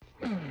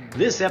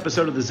This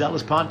episode of the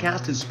Zealous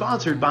Podcast is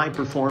sponsored by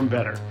Perform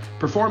Better.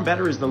 Perform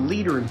Better is the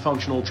leader in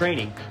functional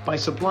training by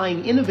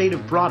supplying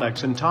innovative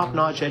products and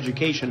top-notch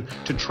education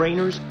to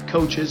trainers,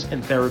 coaches,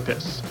 and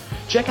therapists.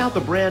 Check out the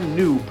brand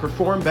new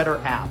Perform Better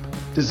app,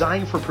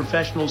 designed for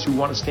professionals who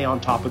want to stay on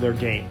top of their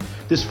game.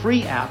 This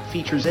free app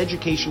features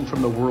education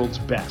from the world's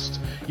best.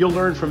 You'll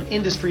learn from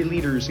industry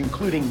leaders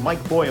including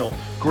Mike Boyle,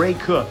 Gray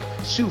Cook,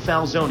 Sue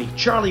Falzoni,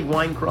 Charlie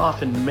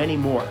Weingroff, and many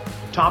more.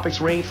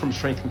 Topics range from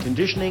strength and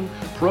conditioning,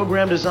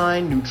 program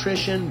design,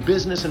 nutrition,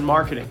 business, and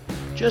marketing.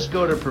 Just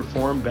go to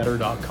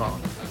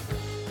performbetter.com.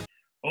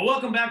 Well,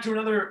 welcome back to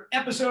another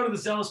episode of the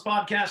Zealous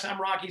Podcast. I'm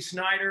Rocky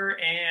Snyder,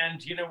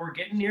 and we're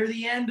getting near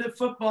the end of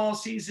football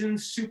season.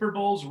 Super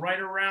Bowl's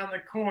right around the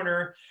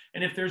corner,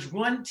 and if there's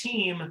one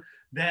team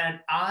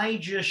that I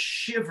just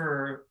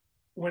shiver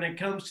when it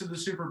comes to the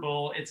Super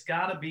Bowl, it's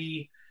got to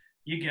be,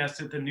 you guessed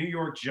it, the New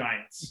York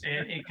Giants,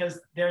 and because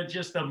they're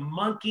just a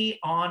monkey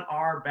on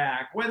our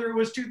back. Whether it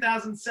was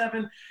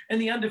 2007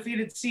 and the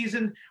undefeated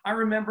season, I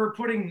remember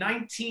putting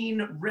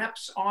 19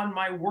 reps on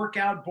my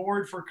workout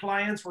board for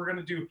clients. We're going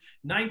to do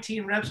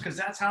 19 reps because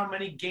that's how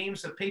many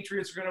games the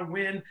Patriots are going to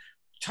win,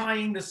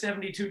 tying the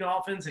 72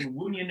 Dolphins. And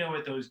wouldn't you know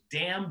it, those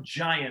damn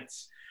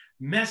Giants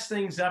messed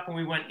things up and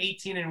we went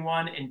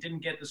 18-1 and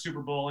didn't get the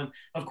Super Bowl. And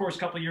of course, a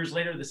couple of years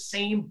later, the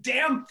same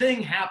damn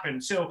thing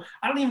happened. So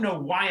I don't even know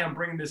why I'm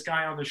bringing this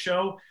guy on the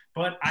show,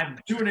 but I'm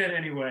doing it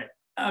anyway.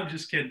 I'm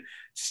just kidding.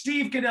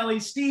 Steve Cadelli.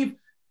 Steve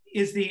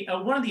is the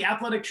one of the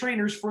athletic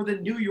trainers for the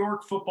New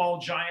York Football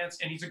Giants,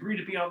 and he's agreed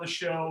to be on the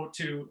show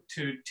to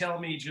tell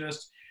me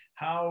just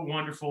how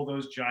wonderful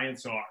those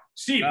Giants are.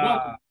 Steve,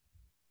 welcome.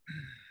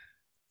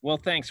 Well,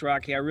 thanks,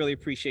 Rocky. I really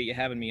appreciate you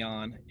having me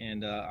on,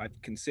 and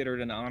I've considered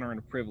it an honor and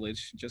a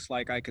privilege, just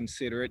like I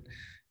consider it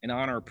an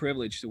honor or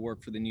privilege to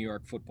work for the New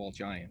York Football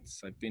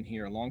Giants. I've been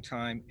here a long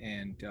time,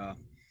 and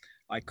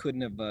I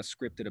couldn't have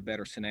scripted a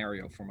better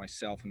scenario for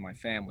myself and my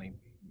family.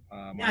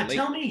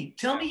 Tell me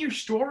your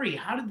story.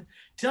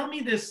 Tell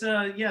me this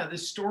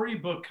this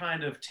storybook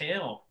kind of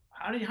tale.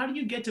 How do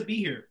you get to be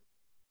here?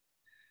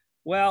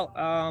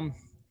 Well,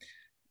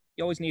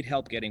 you always need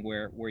help getting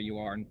where you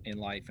are in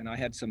life. And I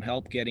had some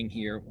help getting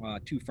here.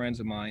 Two friends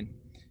of mine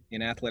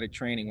in athletic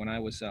training, when I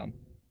was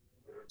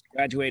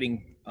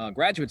graduating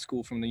graduate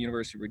school from the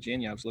University of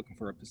Virginia, I was looking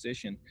for a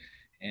position.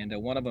 And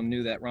one of them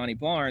knew that Ronnie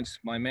Barnes,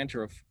 my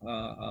mentor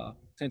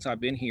since I've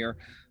been here,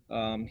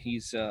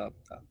 he's a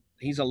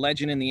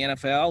legend in the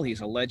NFL. He's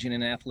a legend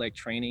in athletic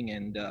training.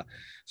 And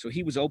so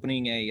he was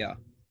opening a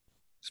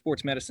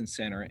sports medicine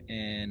center,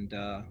 and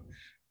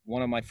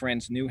one of my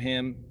friends knew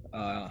him,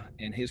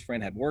 and his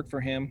friend had worked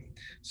for him.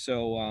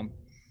 So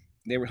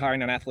they were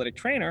hiring an athletic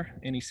trainer,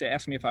 and he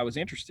asked me if I was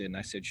interested. And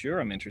I said,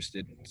 sure, I'm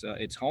interested.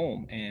 It's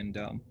home. And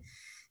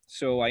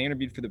so I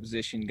interviewed for the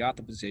position, got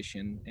the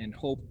position, and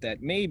hoped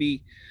that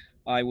maybe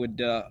I would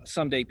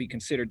someday be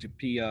considered to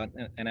be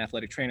an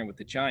athletic trainer with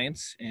the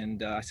Giants.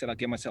 And I said, I'll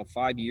give myself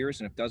 5 years.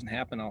 And if it doesn't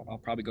happen,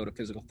 I'll probably go to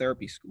physical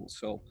therapy school.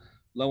 So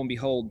lo and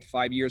behold,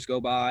 5 years go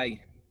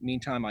by.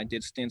 Meantime, I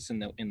did stints in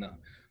the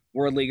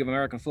World League of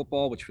American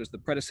Football, which was the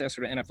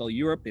predecessor to NFL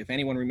Europe, if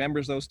anyone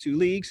remembers those two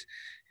leagues.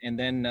 And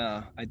then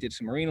I did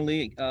some Arena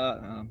League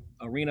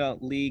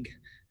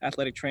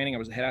athletic training. I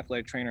was the head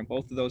athletic trainer in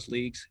both of those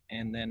leagues.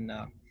 And then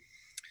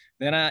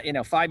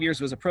 5 years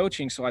was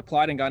approaching, so I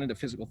applied and got into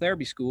physical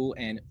therapy school.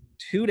 And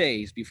 2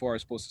 days before I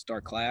was supposed to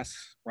start class,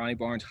 Ronnie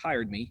Barnes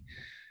hired me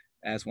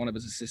as one of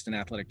his assistant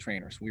athletic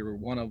trainers.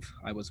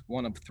 I was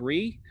one of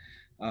three.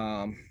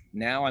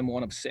 Now I'm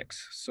one of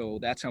six. So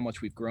that's how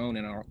much we've grown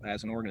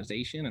as an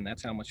organization, and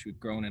that's how much we've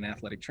grown in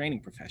athletic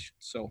training profession.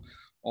 So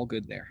all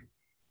good there.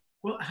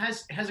 Well,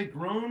 has it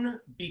grown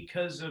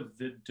because of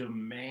the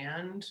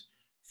demand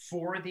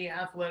for the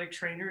athletic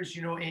trainers,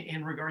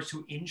 in regards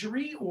to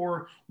injury,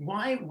 or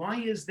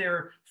why is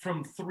there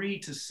from 3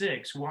 to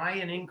 6? Why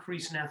an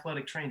increase in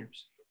athletic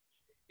trainers?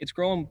 It's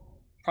grown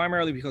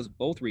primarily because of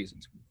both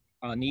reasons.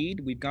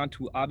 We've gone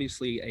to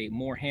obviously a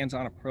more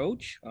hands-on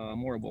approach,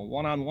 more of a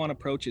one-on-one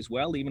approach as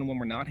well, even when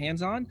we're not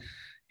hands-on.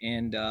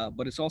 And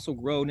but it's also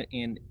grown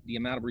in the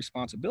amount of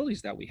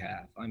responsibilities that we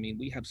have. I mean,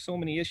 we have so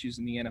many issues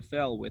in the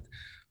NFL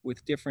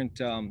with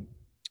different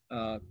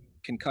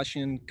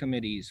concussion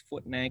committees,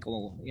 foot and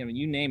ankle,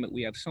 you name it.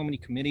 We have so many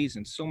committees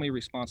and so many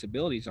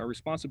responsibilities. Our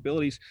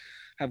responsibilities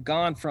have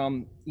gone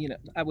from,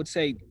 I would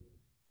say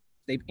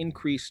they've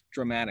increased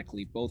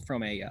dramatically, both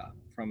from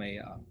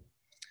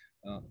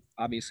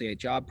obviously a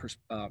job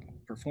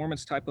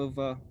performance type of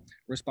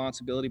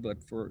responsibility, but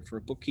for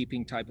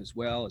bookkeeping type as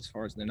well, as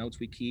far as the notes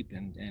we keep,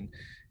 and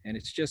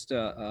it's just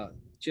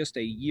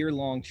a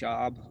year-long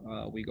job.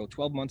 We go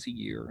 12 months a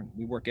year, and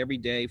we work every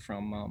day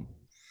from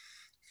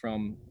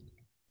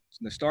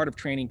the start of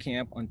training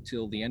camp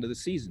until the end of the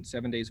season,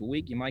 7 days a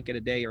week. You might get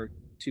a day or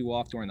two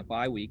off during the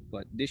bye week,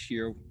 but this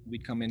year we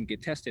come in and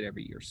get tested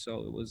every year. So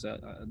it was a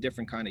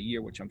different kind of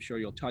year, which I'm sure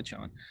you'll touch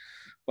on.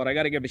 But I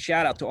got to give a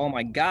shout out to all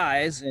my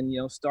guys, and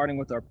starting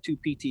with our two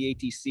PT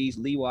ATCs,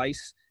 Lee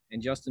Weiss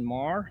and Justin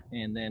Marr,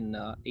 and then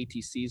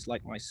ATCs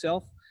like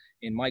myself,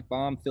 in Mike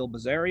Baum, Phil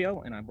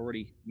Bazzario, and I've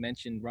already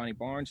mentioned Ronnie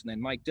Barnes, and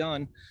then Mike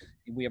Dunn.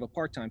 We have a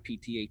part-time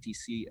PT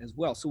ATC as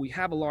well. So we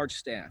have a large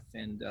staff,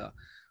 and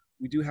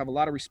we do have a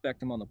lot of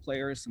respect among the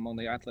players, among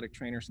the athletic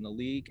trainers in the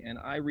league, and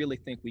I really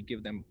think we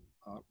give them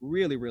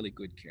really, really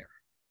good care.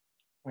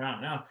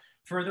 Wow. Now,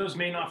 for those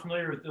may not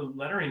familiar with the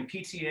lettering,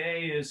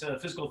 PTA is a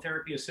physical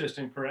therapy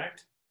assistant,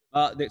 correct?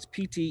 That's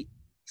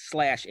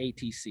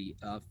PT/ATC,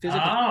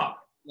 physical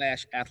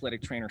 /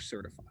 athletic trainer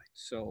certified.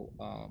 So,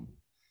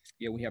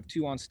 yeah, we have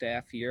 2 on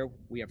staff here.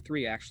 We have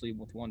 3 actually,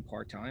 with 1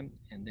 part-time,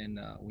 and then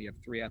we have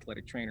 3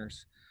 athletic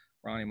trainers,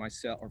 Ronnie,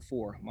 myself, or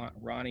 4,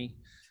 Ronnie,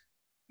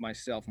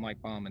 myself,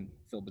 Mike Baum, and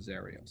Phil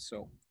Bazzario.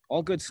 So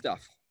all good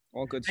stuff.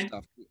 All good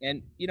stuff.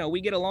 And, you know,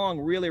 we get along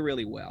really,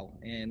 really well,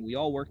 and we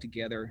all work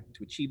together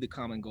to achieve the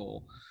common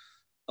goal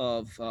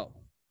of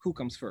who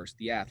comes first,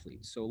 the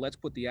athlete. So let's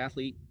put the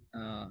athlete,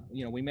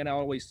 you know, we may not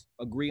always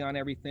agree on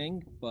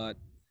everything, but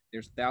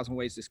there's 1,000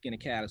 ways to skin a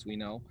cat, as we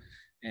know.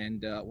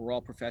 And we're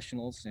all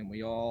professionals, and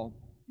we all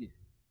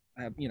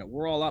have, you know,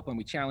 we're all up and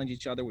we challenge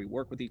each other. We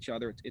work with each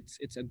other.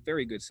 It's a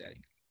very good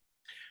setting.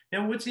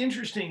 Now, what's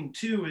interesting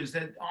too is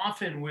that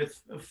often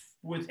with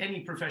any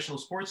professional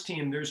sports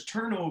team, there's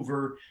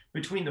turnover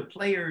between the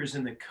players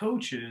and the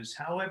coaches.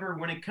 However,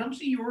 when it comes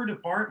to your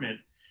department,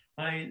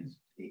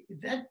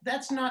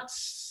 that's not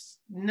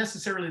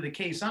necessarily the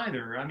case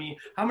either. I mean,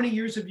 how many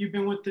years have you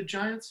been with the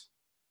Giants?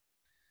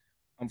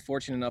 I'm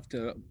fortunate enough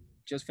to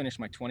just finish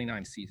my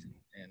 29th season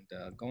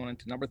and going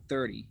into number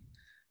 30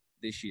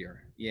 this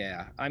year.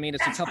 Yeah, I mean,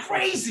 it's That's a tough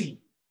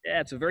crazy. Yeah,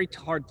 it's a very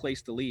hard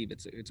place to leave.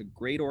 It's a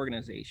great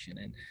organization,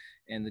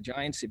 and the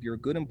Giants, if you're a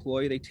good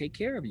employee, they take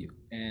care of you,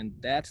 and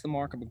that's the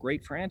mark of a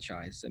great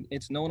franchise. And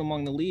it's known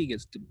among the league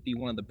as to be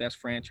one of the best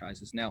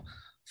franchises. Now,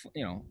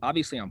 you know,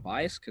 obviously I'm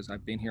biased because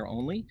I've been here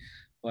only,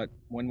 but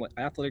when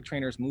athletic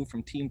trainers move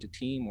from team to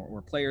team,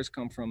 or players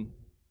come from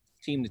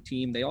team to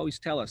team, they always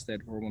tell us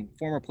that, or when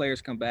former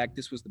players come back,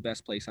 this was the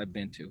best place I've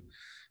been to,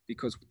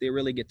 because they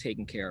really get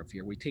taken care of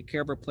here. We take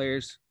care of our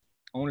players.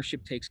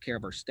 Ownership takes care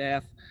of our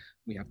staff.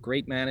 We have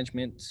great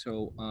management,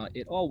 so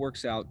it all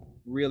works out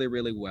really,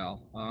 really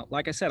well.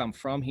 Like I said, I'm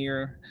from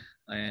here,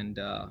 and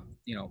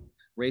you know,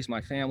 raised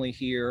my family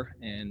here,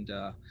 and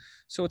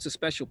so it's a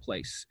special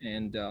place.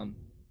 And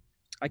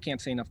I can't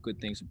say enough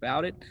good things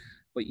about it.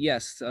 But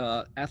yes,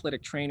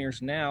 athletic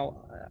trainers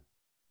now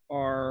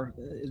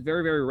it's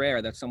very, very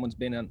rare that someone's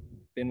been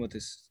with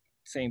this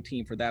same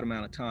team for that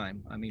amount of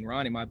time. I mean,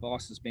 Ronnie, my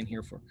boss, has been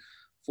here for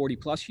 40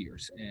 plus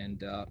years,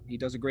 and he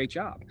does a great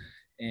job.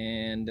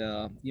 And,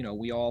 you know,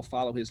 we all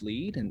follow his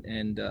lead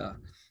and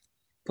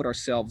put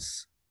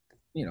ourselves,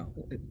 you know,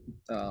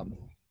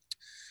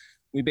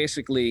 we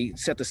basically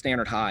set the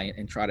standard high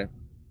and try to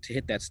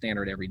hit that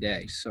standard every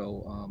day.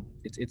 So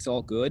it's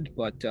all good,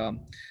 but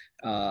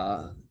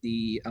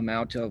the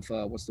amount of,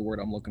 what's the word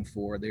I'm looking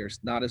for? There's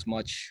not as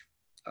much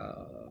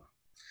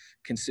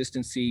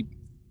consistency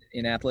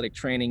in athletic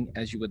training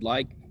as you would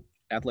like.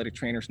 Athletic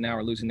trainers now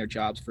are losing their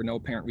jobs for no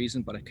apparent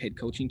reason but a head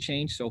coaching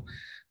change. So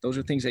those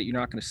are things that you're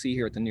not going to see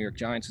here at the New York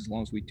Giants as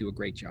long as we do a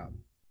great job.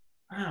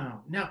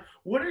 Wow. Now,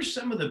 what are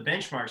some of the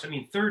benchmarks? I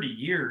mean, 30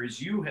 years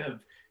you have,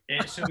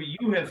 and so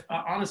you have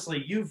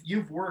honestly,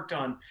 you've worked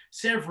on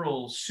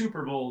several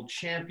Super Bowl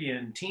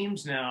champion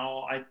teams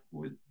now.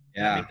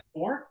 Yeah,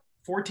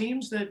 four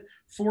teams that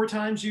 4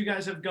 times you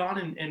guys have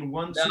gone and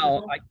won. No, Super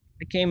Bowl? I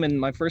came in,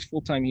 my first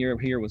full-time year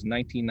here was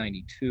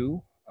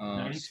 1992.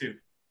 92.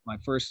 My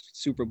first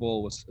Super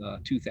Bowl was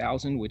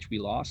 2000, which we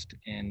lost,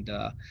 and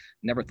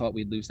never thought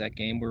we'd lose that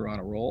game. We were on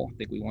a roll. I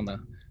think we won the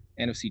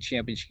NFC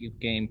Championship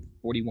game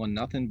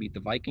 41-0, beat the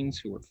Vikings,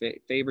 who were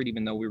favored,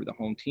 even though we were the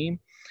home team.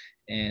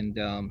 And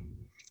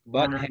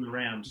but the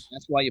Rams.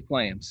 That's why you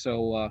play them.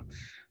 So,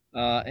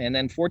 and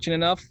then fortunate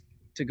enough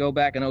to go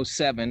back in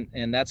 07,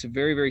 and that's a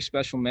very, very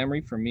special memory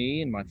for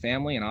me and my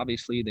family, and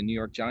obviously the New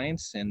York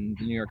Giants and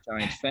the New York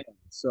Giants fans.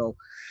 So,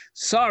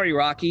 sorry,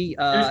 Rocky.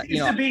 There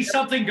seems to be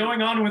something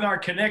going on with our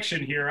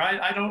connection here.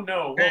 I don't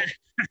know.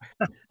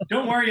 Well,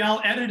 don't worry,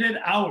 I'll edit it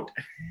out.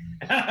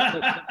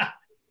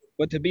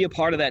 But to be a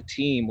part of that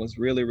team was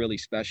really, really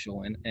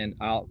special, and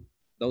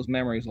those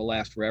memories will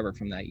last forever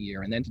from that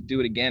year. And then to do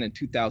it again in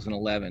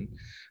 2011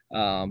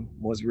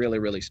 was really,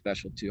 really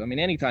special too. I mean,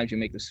 anytime you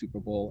make the Super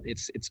Bowl,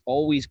 it's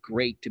always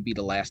great to be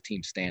the last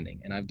team standing.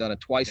 And I've done it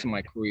twice in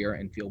my career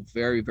and feel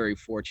very, very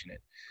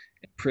fortunate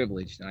and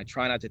privileged. And I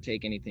try not to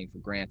take anything for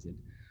granted.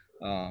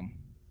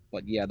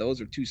 But yeah,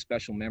 those are 2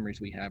 special memories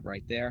we have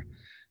right there.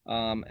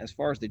 As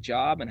far as the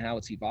job and how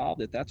it's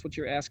evolved, if that's what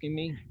you're asking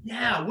me.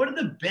 Yeah. What are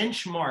the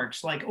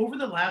benchmarks like over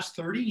the last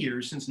 30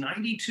 years since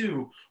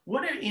 92?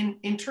 What are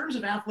in terms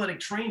of athletic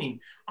training?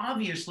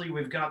 Obviously,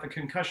 we've got the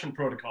concussion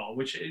protocol,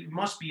 which it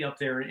must be up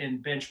there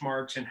in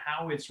benchmarks and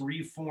how it's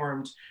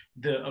reformed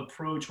the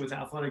approach with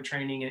athletic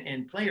training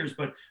and players.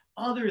 But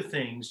other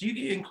things,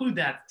 you include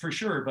that for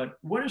sure. But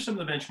what are some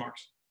of the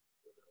benchmarks?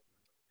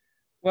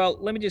 Well,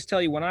 let me just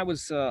tell you, when I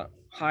was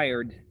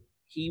hired,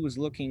 he was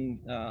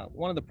looking,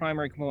 one of the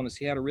primary components,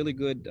 he had a really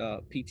good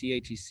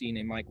PT/ATC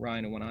named Mike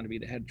Ryan, who went on to be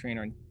the head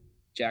trainer in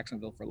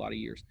Jacksonville for a lot of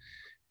years.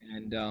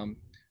 And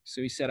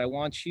So he said, I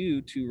want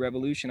you to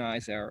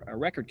revolutionize our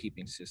record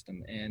keeping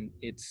system. And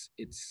it's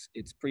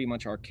pretty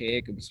much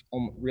archaic. It was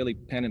really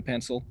pen and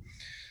pencil.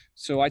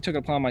 So I took it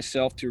upon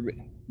myself to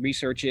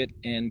research it.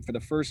 And for the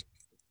first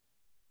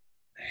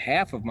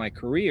half of my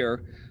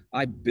career,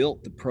 I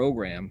built the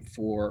program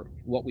for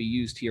what we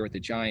used here at the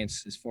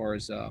Giants as far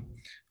as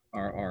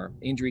our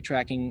injury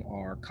tracking,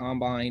 our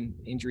combine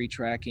injury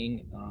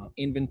tracking,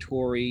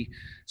 inventory.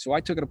 So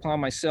I took it upon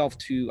myself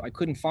I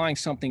couldn't find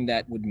something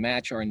that would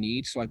match our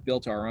needs. So I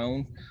built our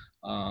own,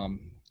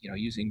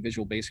 using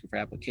Visual Basic for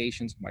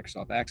applications,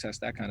 Microsoft Access,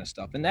 that kind of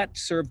stuff. And that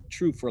served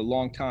true for a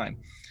long time.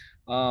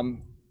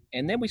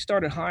 And then we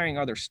started hiring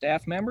other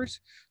staff members.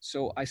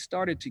 So I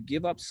started to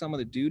give up some of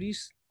the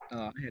duties.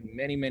 I had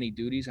many, many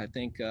duties. I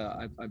think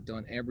I've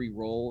done every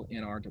role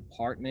in our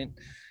department,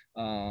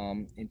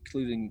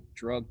 including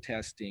drug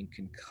testing,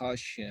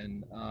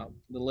 concussion,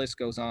 the list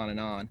goes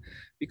on,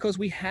 because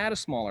we had a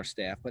smaller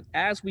staff. But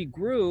as we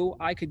grew,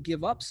 I could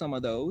give up some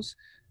of those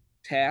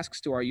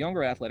tasks to our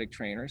younger athletic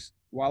trainers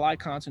while I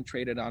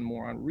concentrated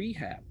more on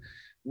rehab,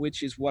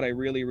 which is what I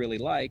really, really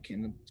like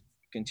and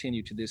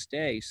continue to this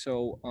day.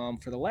 So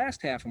for the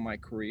last half of my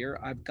career,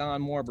 I've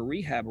gone more of a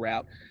rehab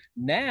route.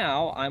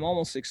 Now I'm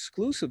almost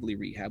exclusively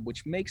rehab,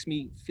 which makes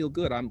me feel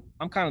good. I'm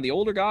kind of the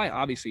older guy.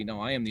 Obviously, no,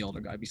 I am the older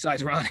guy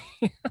besides Ronnie.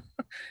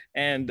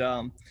 And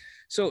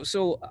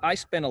so I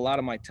spend a lot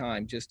of my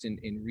time just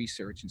in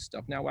research and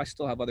stuff. Now I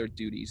still have other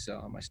duties.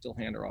 I still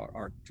handle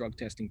our drug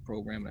testing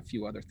program and a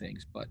few other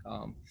things, but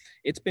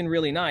it's been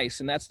really nice.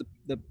 And that's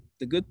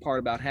the good part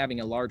about having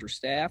a larger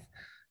staff,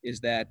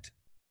 is that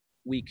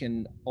we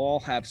can all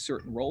have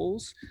certain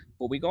roles,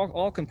 but we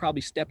all can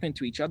probably step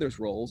into each other's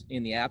roles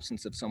in the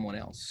absence of someone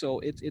else. So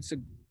it's a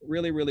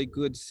really, really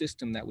good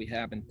system that we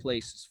have in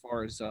place as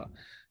far as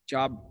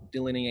job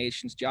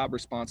delineations, job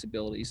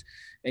responsibilities.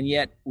 And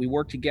yet we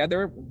work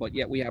together, but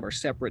yet we have our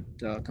separate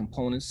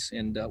components,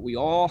 and we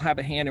all have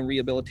a hand in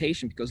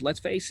rehabilitation, because let's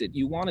face it,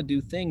 you want to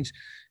do things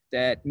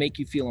that make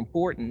you feel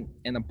important.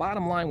 And the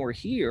bottom line, we're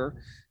here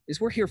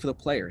for the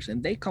players,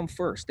 and they come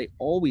first. They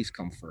always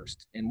come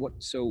first. And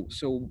so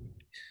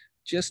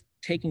just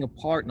taking a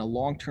part in a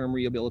long-term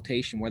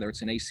rehabilitation, whether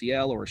it's an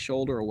ACL or a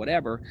shoulder or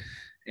whatever,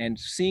 and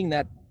seeing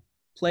that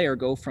player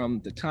go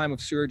from the time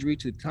of surgery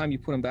to the time you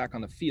put them back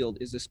on the field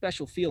is a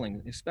special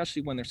feeling,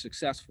 especially when they're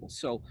successful.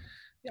 So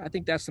yeah, I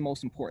think that's the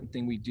most important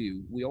thing we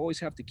do. We always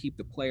have to keep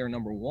the player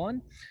number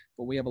one,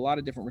 but we have a lot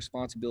of different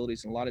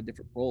responsibilities and a lot of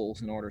different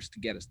roles in order to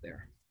get us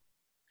there.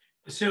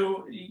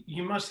 So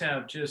you must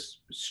have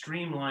just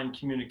streamlined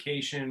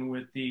communication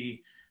with the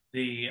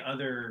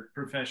other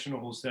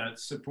professionals that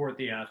support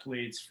the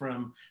athletes,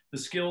 from the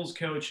skills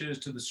coaches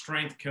to the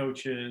strength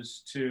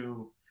coaches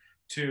to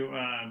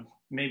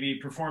maybe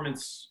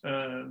performance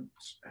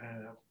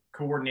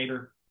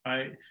coordinator.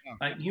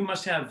 You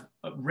must have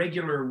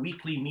regular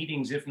weekly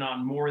meetings, if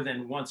not more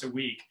than once a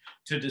week,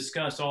 to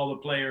discuss all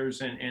the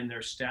players and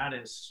their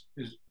status.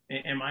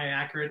 Am I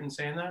accurate in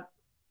saying that?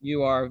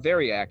 You are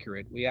very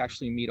accurate. We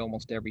actually meet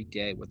almost every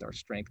day with our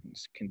strength and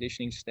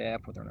conditioning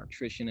staff, with our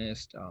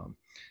nutritionist. A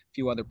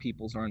few other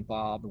peoples are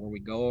involved, where we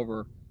go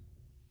over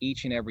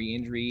each and every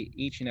injury,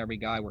 each and every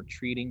guy we're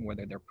treating,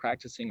 whether they're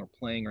practicing or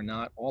playing or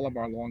not. All of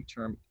our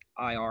long-term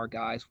IR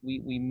guys,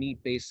 we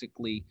meet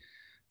basically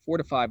 4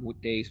 to 5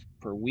 days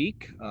per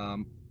week,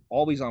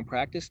 always on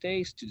practice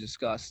days, to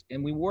discuss.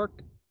 And we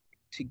work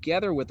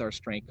together with our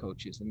strength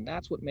coaches, and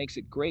that's what makes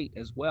it great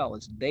as well,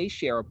 is they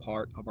share a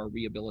part of our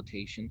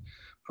rehabilitation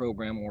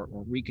program, or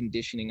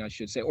reconditioning, I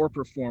should say, or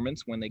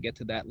performance when they get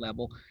to that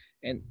level.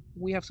 And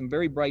we have some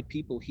very bright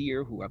people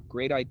here who have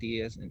great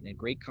ideas and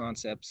great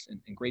concepts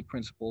and great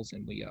principles,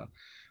 and we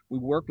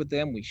work with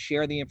them, we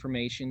share the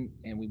information,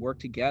 and we work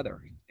together.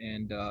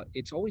 And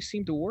it's always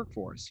seemed to work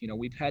for us. You know,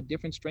 we've had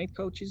different strength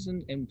coaches,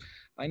 and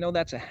I know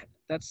that's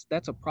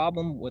a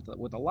problem with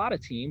a lot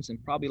of teams,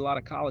 and probably a lot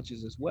of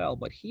colleges as well.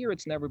 But here,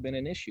 it's never been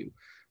an issue.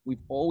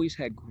 We've always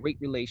had great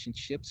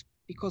relationships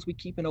because we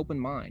keep an open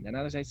mind. And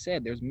as I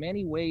said, there's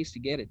many ways to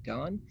get it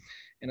done.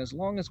 And as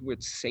long as we're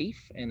safe,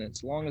 and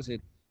as long as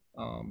it's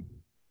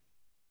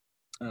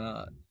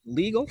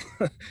legal,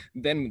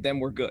 then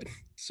we're good.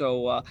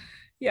 So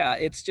yeah,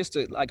 it's just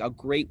like a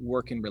great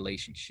working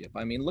relationship.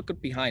 I mean, look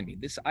at behind me.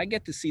 I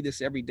get to see this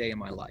every day of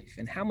my life,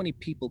 and how many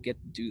people get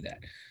to do that?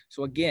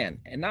 So again,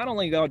 and not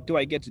only do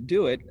I get to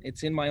do it,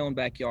 it's in my own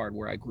backyard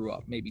where I grew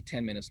up, maybe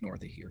 10 minutes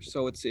north of here.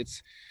 So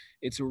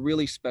it's a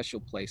really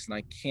special place, and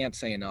I can't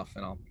say enough,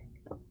 and I'll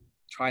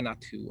try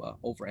not to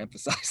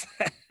overemphasize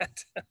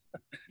that.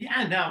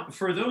 Yeah. Now,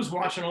 for those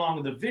watching along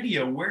with the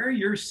video, where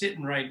you're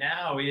sitting right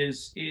now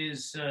is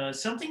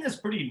something that's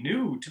pretty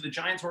new to the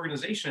Giants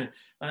organization.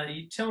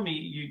 You tell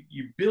me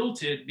you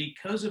built it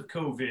because of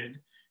COVID,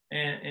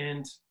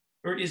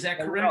 or is that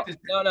correct?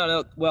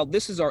 No. Well,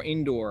 this is our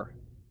indoor.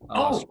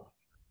 Oh.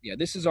 Yeah,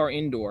 this is our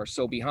indoor.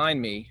 So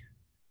behind me,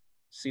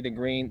 see the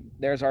green?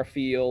 There's our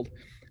field.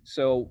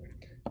 So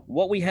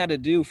what we had to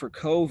do for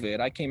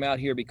COVID, I came out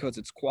here because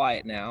it's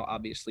quiet now.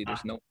 Obviously,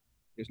 there's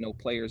no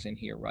players in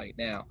here right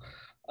now.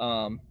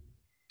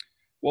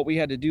 what we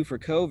had to do for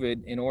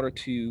COVID in order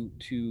to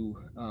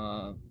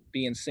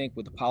be in sync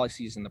with the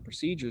policies and the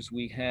procedures,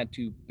 we had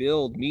to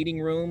build meeting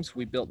rooms.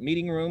 We built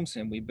meeting rooms,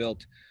 and we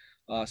built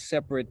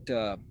separate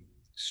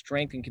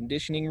strength and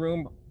conditioning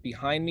room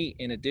behind me,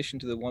 in addition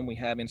to the one we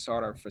have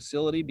inside our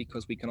facility,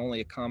 because we can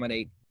only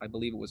accommodate, I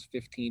believe it was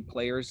 15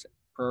 players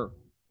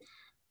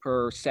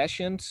per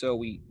session. So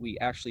we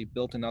actually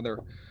built another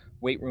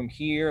weight room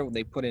here.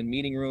 They put in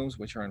meeting rooms,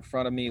 which are in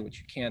front of me, which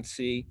you can't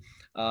see.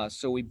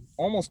 So we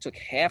almost took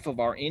half of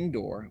our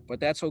indoor, but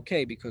that's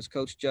okay because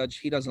Coach Judge,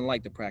 he doesn't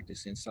like to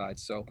practice inside.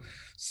 So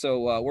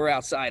we're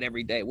outside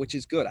every day, which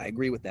is good. I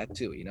agree with that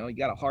too. You know, you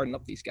got to harden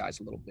up these guys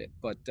a little bit.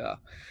 But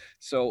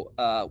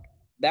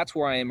that's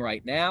where I am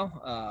right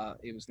now.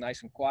 It was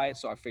nice and quiet,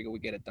 so I figured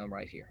we'd get it done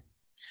right here.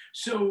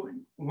 So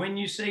when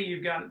you say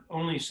you've got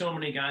only so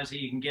many guys that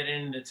you can get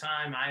in at a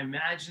time, I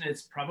imagine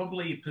it's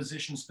probably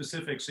position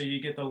specific. So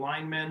you get the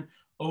linemen,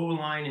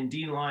 O-line and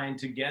D-line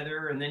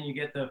together, and then you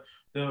get the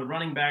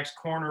running backs,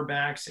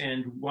 cornerbacks,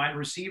 and wide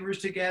receivers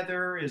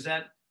together. Is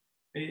that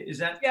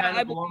kind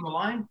of along the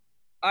line?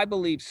 I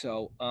believe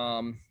so.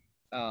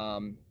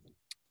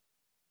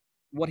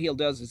 What he'll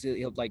does is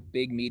he'll like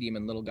big, medium,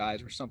 and little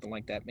guys or something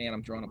like that. Man,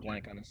 I'm drawing a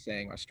blank on his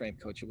saying. Our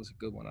strength coach, it was a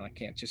good one, and I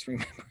can't just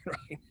remember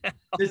right now.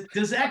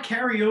 Does that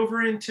carry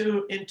over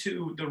into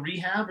the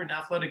rehab and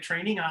athletic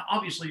training?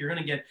 Obviously, you're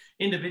going to get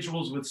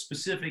individuals with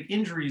specific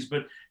injuries,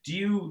 but do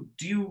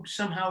you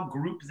somehow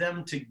group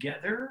them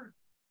together,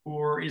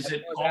 or is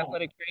it all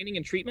athletic training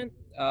and treatment?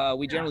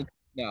 We generally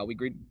we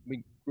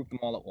group them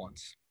all at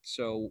once.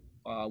 So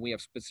we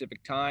have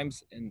specific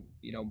times, and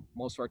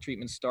most of our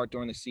treatments start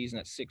during the season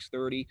at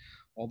 6:30.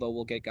 Although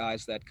we'll get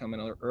guys that come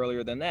in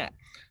earlier than that,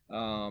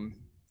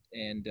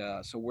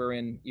 so we're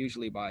in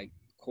usually by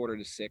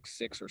 5:45,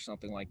 6 or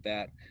something like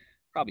that,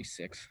 probably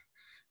 6.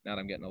 Now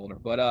that I'm getting older,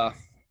 but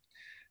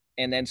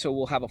and then so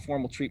we'll have a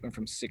formal treatment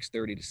from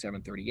 6:30 to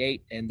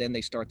 7:38, and then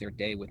they start their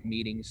day with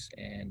meetings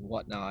and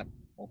whatnot.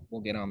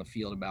 We'll get on the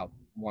field about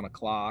 1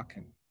 o'clock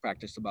and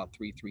practice about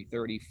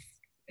 3:30,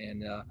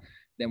 and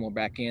then we're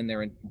back in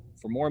there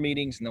for more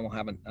meetings, and then we'll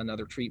have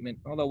another treatment.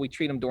 Although we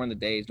treat them during the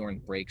days, during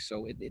breaks,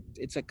 so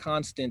it's a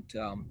constant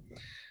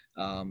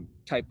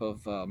type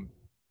of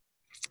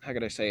how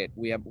could I say it?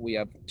 We have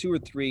 2 or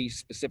 3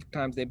 specific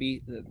times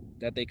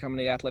that they come in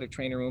the athletic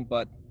training room,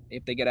 but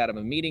if they get out of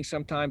a meeting,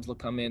 sometimes they'll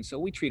come in. So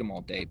we treat them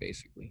all day,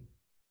 basically.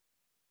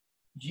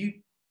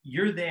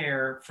 You're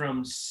there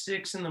from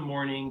 6 in the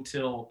morning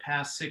till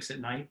past 6 at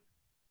night?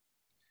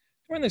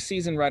 We're in the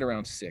season right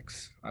around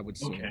 6, I would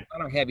say. Okay.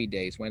 On our heavy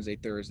days, Wednesday,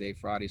 Thursday,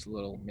 Friday's a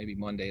little, maybe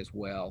Monday as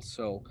well.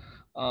 So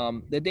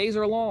the days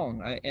are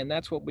long, and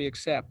that's what we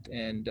accept.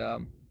 And,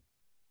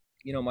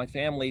 my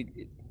family,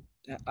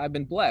 I've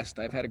been blessed.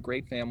 I've had a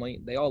great family.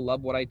 They all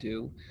love what I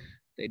do.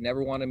 They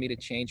never wanted me to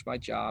change my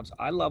jobs.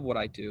 I love what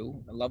I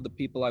do. I love the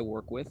people I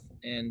work with.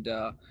 And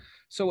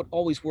so it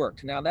always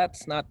worked. Now,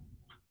 that's not,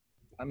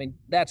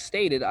 that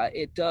stated,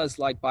 it does,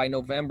 like by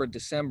November,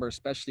 December,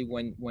 especially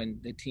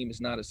when the team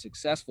is not as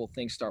successful,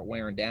 things start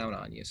wearing down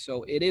on you.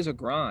 So it is a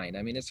grind.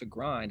 It's a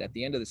grind. At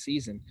the end of the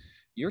season,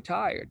 you're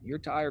tired. You're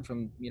tired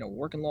from,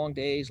 working long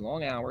days,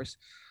 long hours.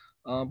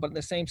 But in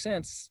the same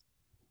sense,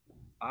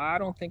 I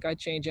don't think I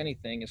change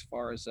anything as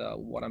far as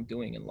what I'm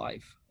doing in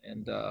life.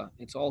 And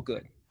it's all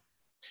good.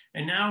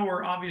 And now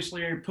we're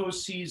obviously in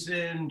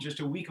postseason, just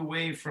a week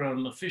away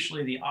from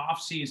officially the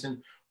off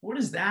season. What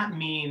does that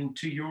mean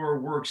to your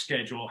work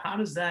schedule? How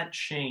does that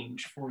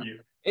change for you?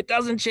 It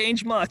doesn't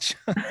change much.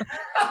 For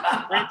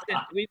instance,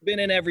 we've been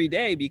in every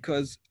day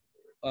because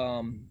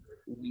we're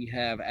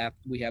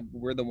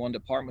the one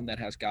department that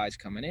has guys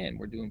coming in.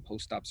 We're doing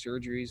post-op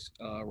surgeries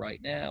right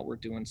now. We're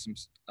doing some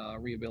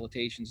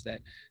rehabilitations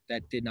that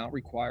did not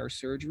require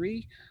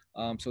surgery.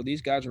 So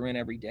these guys are in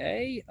every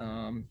day,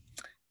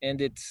 and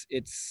it's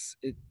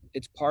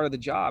part of the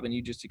job, and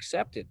you just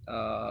accept it.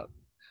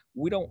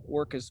 We don't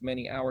work as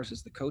many hours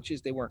as the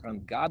coaches. They work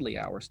ungodly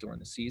hours during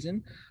the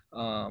season.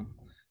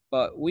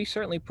 But we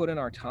certainly put in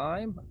our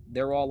time.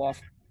 They're all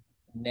off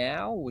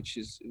now, which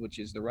is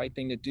the right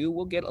thing to do.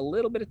 We'll get a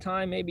little bit of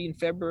time maybe in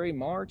February,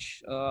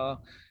 March,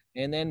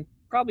 and then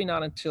probably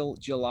not until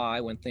July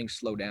when things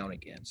slow down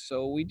again.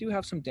 So we do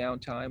have some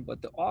downtime,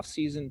 but the off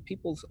season,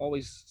 people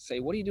always say,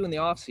 what do you do in the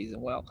off season?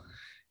 Well,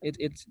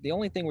 it's the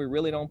only thing we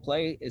really don't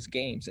play is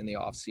games in the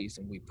off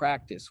season. We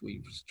practice,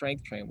 we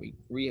strength train,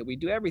 we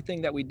do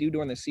everything that we do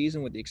during the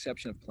season with the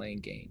exception of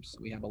playing games.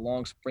 We have a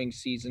long spring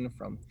season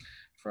from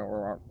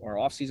our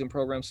off-season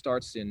program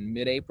starts in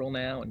mid-April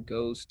now and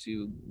goes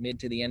to mid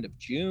to the end of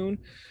June.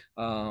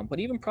 But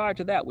even prior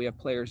to that, we have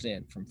players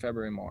in from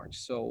February, March.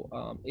 So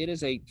it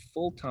is a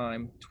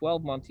full-time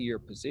 12-month-a-year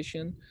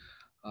position,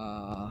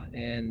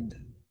 and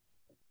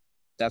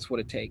that's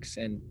what it takes.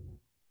 And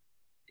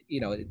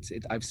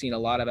I've seen a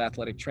lot of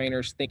athletic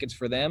trainers think it's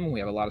for them. We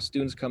have a lot of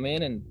students come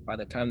in, and by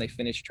the time they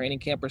finish training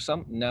camp or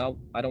something, no,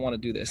 I don't want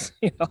to do this.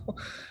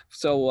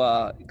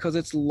 So because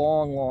it's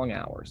long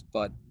hours.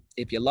 But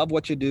if you love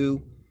what you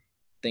do,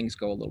 things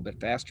go a little bit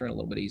faster and a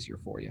little bit easier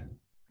for you.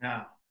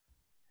 Yeah.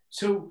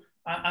 So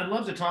I'd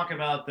love to talk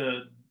about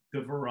the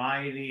the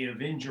variety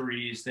of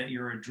injuries that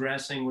you're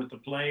addressing with the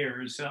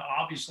players.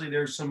 Obviously,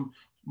 there's some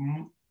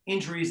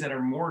injuries that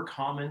are more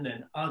common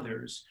than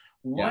others.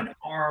 Yeah. What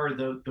are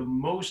the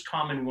most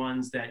common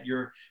ones that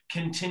you're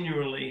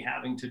continually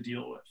having to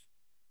deal with?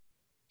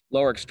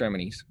 Lower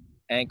extremities,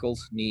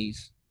 ankles,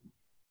 knees,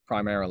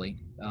 primarily.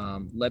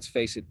 Let's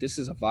face it, this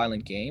is a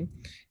violent game,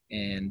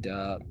 and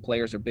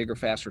players are bigger,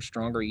 faster,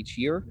 stronger each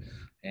year.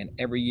 And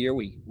every year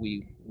we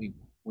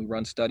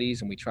run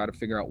studies and we try to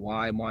figure out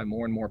why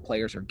more and more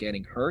players are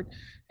getting hurt.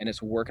 And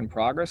it's a work in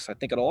progress. I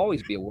think it'll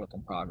always be a work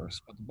in progress.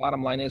 But the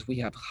bottom line is we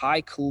have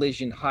high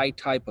collision, high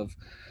type of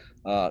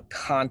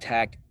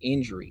contact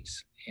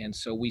injuries. And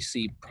so we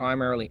see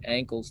primarily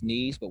ankles,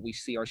 knees, but we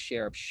see our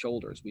share of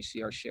shoulders. We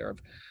see our share of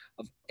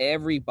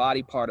every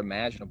body part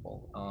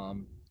imaginable.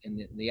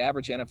 And the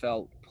average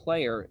NFL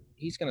player,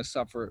 he's going to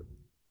suffer,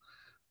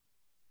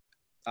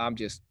 I'm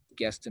just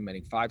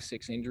guesstimating,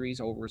 5-6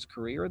 injuries over his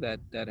career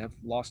that have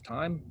lost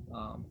time.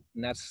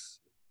 And that's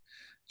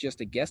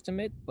just a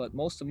guesstimate, but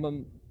most of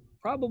them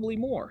probably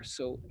more.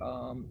 So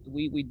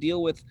we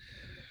deal with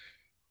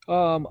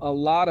a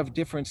lot of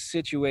different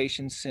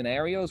situations,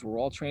 scenarios. We're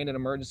all trained in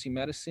emergency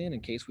medicine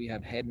in case we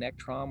have head neck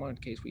trauma, in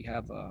case we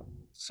have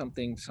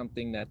something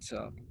that's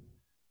an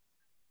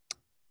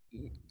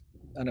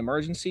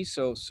emergency.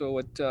 So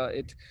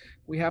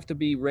we have to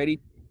be ready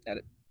at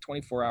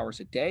 24 hours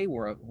a day.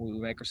 We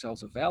make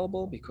ourselves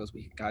available because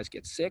guys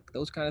get sick,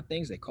 those kind of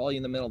things. They call you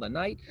in the middle of the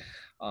night,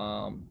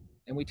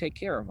 and we take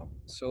care of them.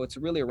 So it's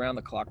really around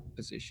the clock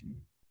position.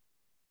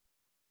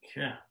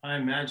 Yeah, I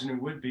imagine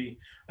it would be.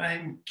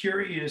 I'm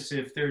curious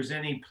if there's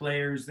any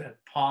players that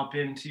pop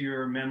into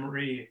your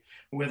memory,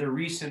 whether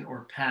recent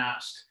or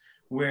past,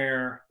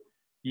 where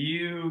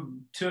you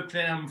took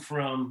them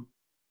from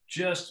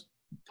just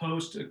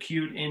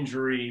post-acute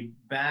injury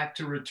back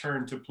to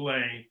return to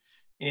play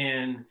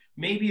in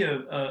maybe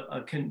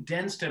a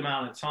condensed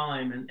amount of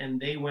time,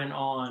 and they went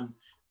on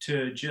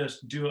to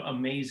just do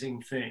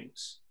amazing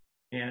things.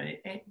 Yeah.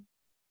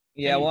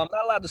 Yeah, well, I'm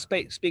not allowed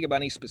to speak about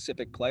any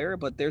specific player,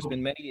 but there's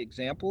been many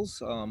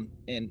examples,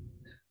 and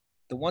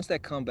the ones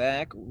that come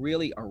back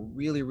really are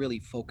really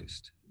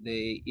focused.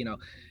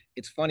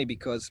 It's funny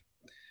because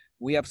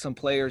we have some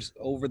players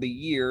over the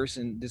years,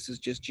 and this is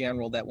just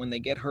general, that when they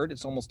get hurt,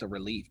 it's almost a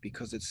relief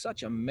because it's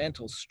such a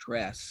mental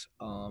stress.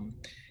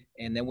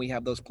 And then we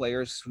have those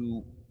players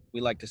who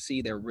we like to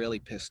see, they're really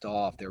pissed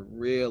off. They're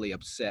really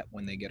upset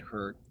when they get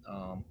hurt.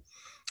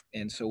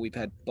 And so we've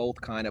had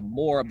both kind of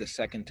more of the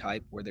second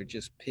type where they're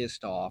just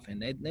pissed off,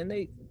 and then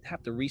they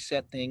have to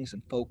reset things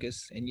and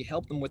focus, and you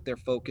help them with their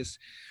focus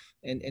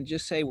and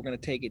just say, we're going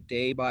to take it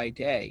day by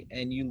day.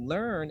 And you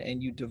learn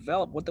and you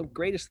develop. What the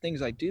greatest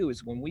things I do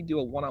is when we do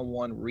a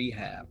one-on-one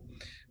rehab,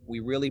 we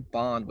really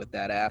bond with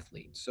that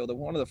athlete. So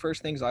one of the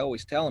first things I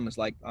always tell them is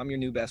like, I'm your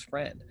new best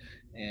friend,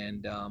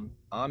 and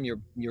I'm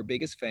your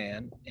biggest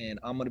fan, and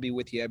I'm going to be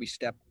with you every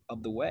step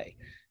of the way.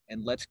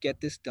 And let's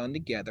get this done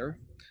together.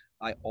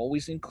 I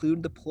always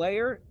include the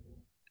player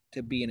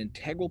to be an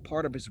integral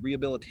part of his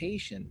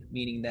rehabilitation,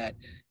 meaning that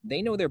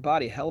they know their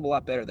body a hell of a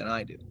lot better than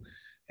I do.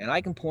 And I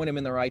can point them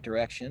in the right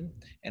direction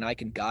and I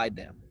can guide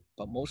them.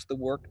 But most of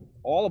the work,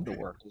 all of the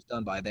work is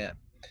done by them.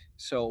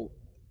 So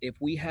if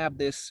we have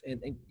this, and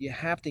you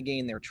have to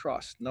gain their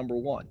trust, number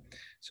one.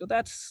 So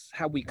that's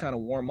how we kind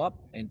of warm up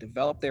and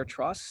develop their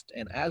trust.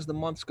 And as the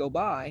months go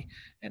by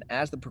and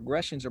as the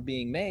progressions are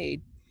being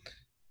made,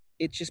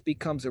 it just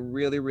becomes a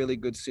really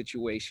good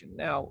situation.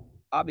 Now,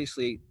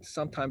 obviously,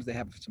 sometimes they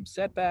have some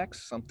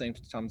setbacks. Sometimes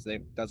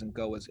it doesn't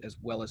go as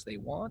well as they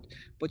want,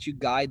 but you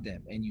guide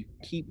them and you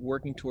keep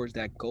working towards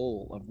that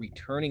goal of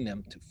returning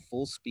them to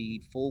full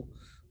speed,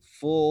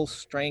 full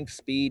strength,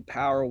 speed,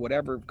 power,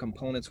 whatever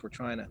components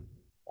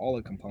all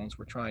the components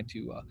we're trying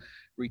to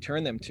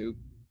return them to.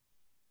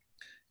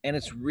 And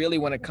it's really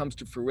when it comes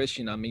to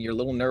fruition, I mean, you're a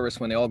little nervous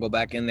when they all go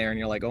back in there and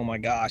you're like, oh my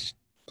gosh,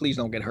 please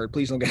don't get hurt.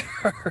 Please don't get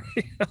hurt.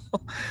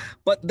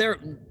 But they're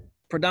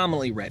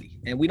predominantly ready,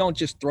 and we don't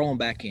just throw them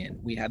back in.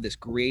 We have this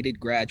graded,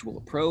 gradual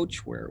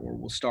approach where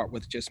we'll start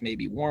with just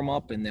maybe warm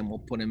up, and then we'll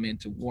put them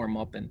into warm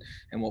up and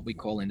what we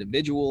call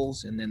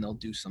individuals, and then they'll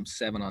do some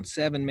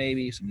 7-on-7,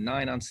 maybe some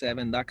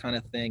 9-on-7, that kind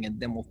of thing,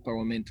 and then we'll throw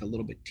them into a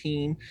little bit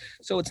team.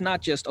 So it's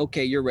not just,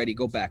 okay, you're ready,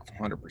 go back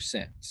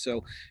 100%.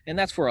 So, and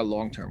that's for our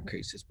long-term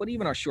cases, but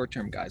even our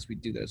short-term guys, we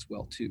do that as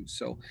well too.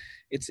 So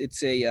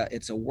it's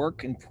a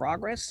work in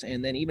progress,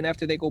 and then even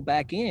after they go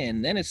back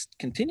in, then it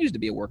continues to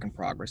be a work in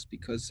progress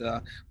because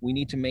we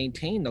need to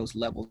maintain those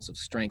levels of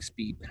strength,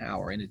 speed,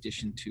 power, in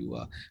addition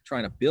to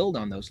trying to build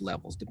on those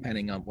levels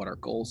depending on what our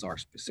goals are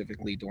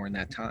specifically during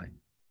that time.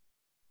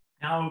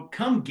 Now,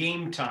 come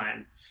game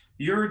time,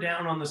 you're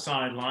down on the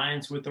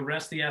sidelines with the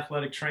rest of the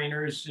athletic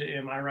trainers.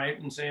 Am I right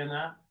in saying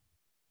that?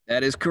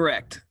 That is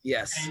correct.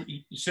 Yes. And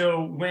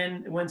so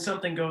when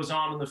something goes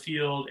on in the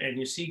field and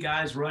you see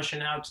guys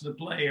rushing out to the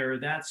player,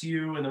 that's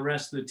you and the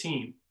rest of the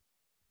team.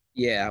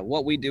 Yeah,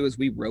 what we do is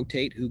we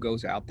rotate who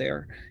goes out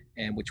there,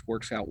 and which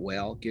works out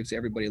well, gives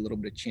everybody a little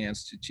bit of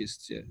chance to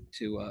just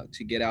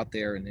to get out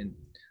there and then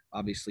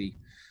obviously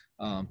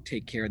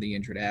take care of the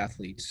injured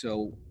athletes.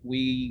 So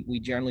we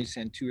generally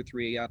send 2 or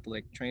 3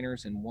 athletic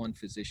trainers and 1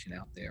 physician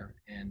out there,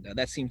 and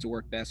that seems to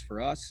work best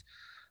for us.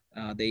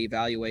 They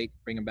evaluate,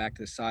 bring them back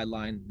to the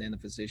sideline. Then the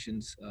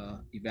physicians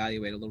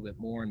evaluate a little bit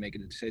more and make a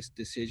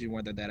decision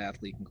whether that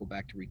athlete can go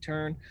back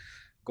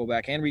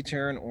and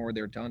return, or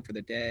they're done for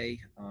the day.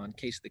 In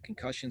case of the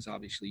concussions,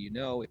 obviously,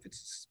 if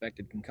it's a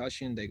suspected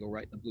concussion, they go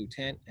right in the blue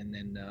tent, and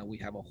then we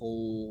have a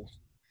whole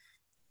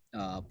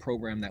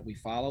program that we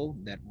follow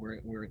that we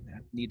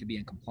need to be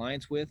in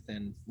compliance with.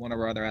 And one of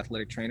our other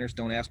athletic trainers,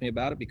 don't ask me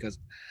about it, because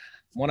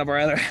one of our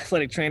other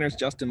athletic trainers,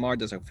 Justin Marr,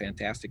 does a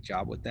fantastic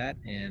job with that.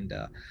 And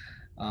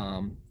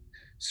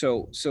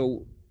so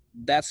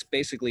that's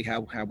basically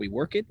how we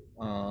work it.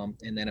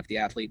 And then if the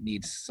athlete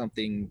needs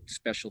something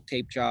special,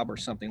 tape job or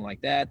something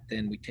like that,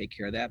 then we take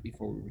care of that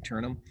before we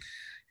return them.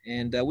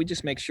 And we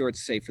just make sure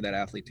it's safe for that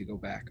athlete to go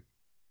back.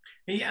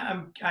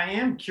 Yeah, I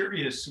am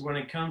curious when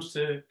it comes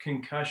to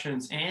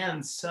concussions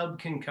and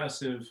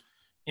subconcussive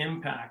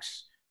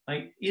impacts.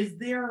 Like, is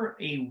there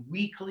a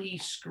weekly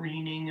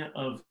screening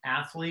of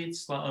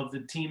athletes, of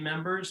the team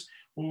members,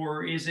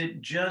 or is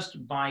it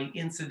just by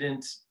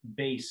incident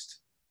based?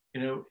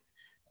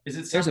 Is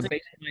it something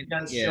you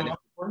guys show up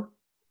for?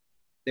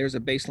 There's a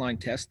baseline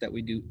test that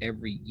we do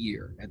every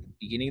year. At the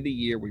beginning of the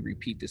year, we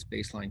repeat this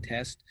baseline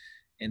test,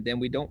 and then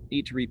we don't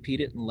need to repeat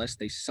it unless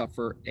they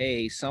suffer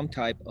some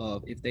type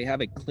of, if they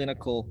have a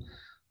clinical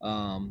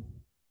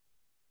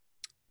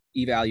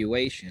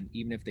evaluation,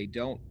 even if they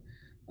don't,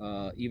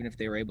 even if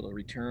they're able to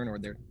return, or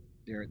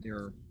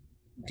they're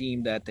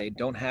deemed that they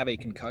don't have a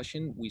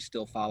concussion, we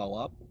still follow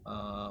up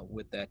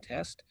with that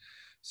test.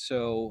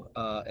 So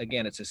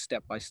again, it's a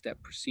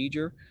step-by-step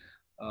procedure,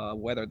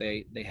 whether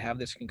they have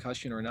this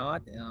concussion or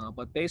not.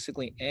 But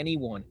basically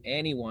anyone,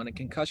 and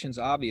concussions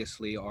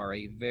obviously are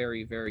a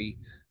very, very,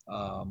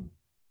 I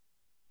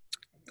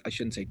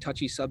shouldn't say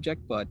touchy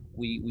subject, but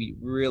we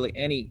really,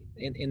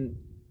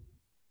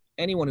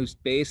 anyone who's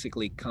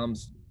basically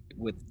comes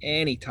with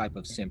any type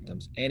of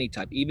symptoms,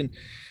 even,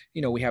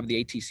 we have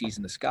the ATCs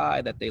in the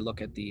sky that they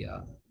look at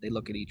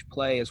each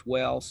play as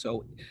well.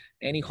 So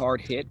any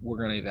hard hit, we're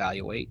going to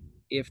evaluate.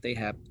 If they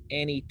have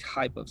any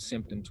type of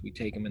symptoms, we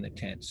take them in the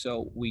tent.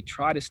 So we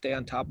try to stay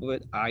on top of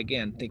it. I,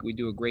 again, think we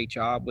do a great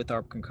job with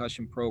our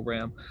concussion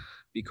program,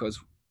 because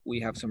we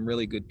have some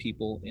really good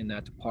people in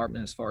that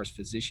department as far as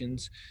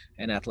physicians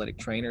and athletic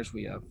trainers.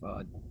 We have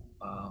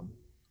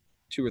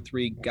 2 or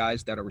 3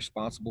 guys that are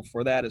responsible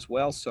for that as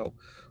well. So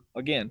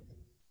again,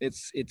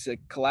 it's a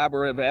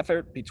collaborative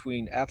effort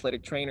between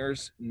athletic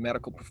trainers,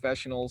 medical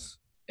professionals,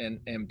 and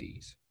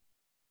MDs.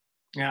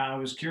 Yeah, I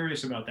was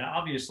curious about that.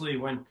 Obviously,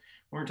 when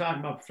we're talking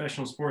about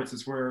professional sports,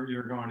 it's where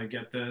you're going to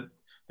get the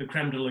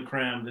creme de la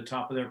creme, the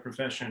top of their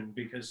profession,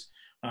 because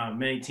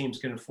many teams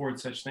can afford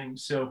such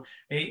things. So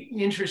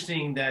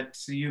interesting that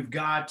you've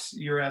got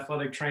your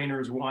athletic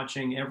trainers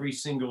watching every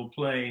single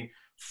play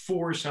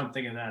for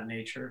something of that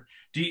nature.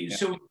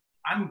 So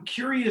I'm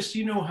curious,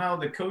 how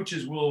the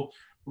coaches will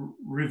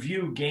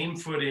review game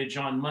footage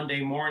on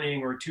Monday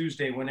morning or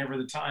Tuesday, whenever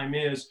the time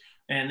is,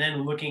 and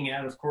then looking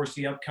at, of course,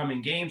 the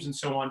upcoming games and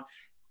so on.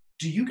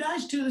 Do you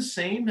guys do the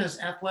same as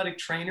athletic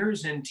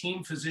trainers and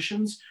team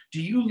physicians?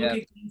 Do you look at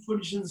game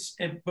footages,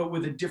 but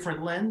with a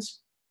different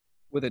lens?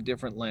 With a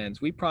different lens.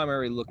 We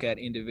primarily look at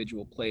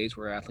individual plays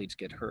where athletes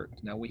get hurt.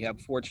 Now, we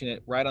have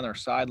fortunate, right on our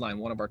sideline,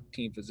 one of our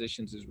team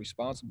physicians is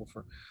responsible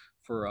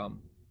for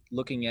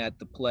looking at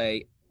the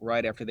play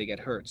right after they get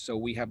hurt. So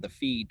we have the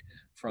feed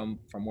from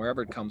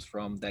wherever it comes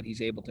from, that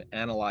he's able to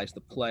analyze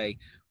the play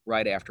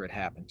right after it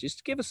happened, just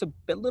to give us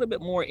a little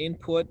bit more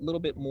input, a little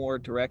bit more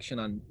direction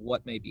on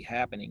what may be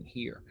happening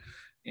here.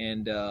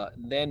 And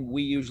then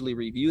we usually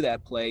review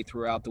that play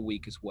throughout the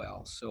week as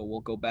well. So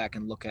we'll go back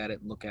and look at it.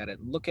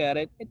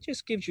 It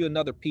just gives you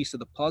another piece of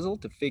the puzzle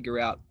to figure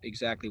out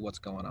exactly what's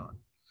going on.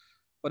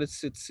 But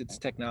it's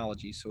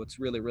technology, so it's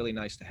really, really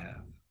nice to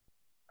have.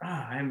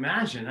 I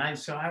imagine.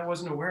 So I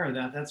wasn't aware of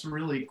that. That's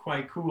really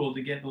quite cool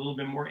to get a little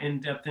bit more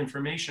in-depth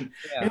information.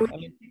 Yeah,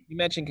 you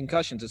mentioned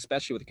concussions,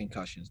 especially with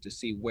concussions, to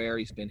see where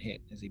he's been hit.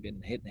 Has he been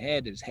hit in the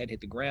head? Did his head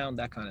hit the ground?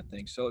 That kind of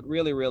thing. So it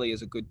really, really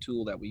is a good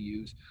tool that we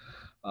use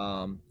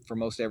for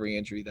most every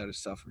injury that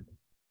is suffered.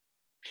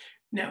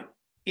 Now,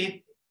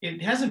 it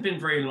hasn't been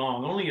very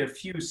long, only a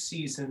few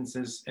seasons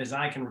as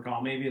I can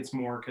recall. Maybe it's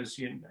more because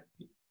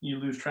you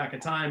lose track of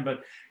time,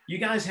 but you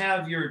guys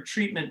have your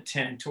treatment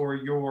tent or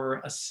your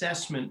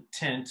assessment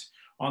tent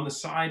on the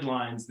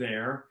sidelines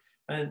there.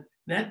 And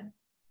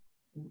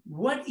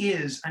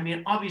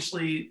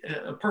obviously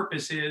a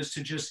purpose is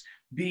to just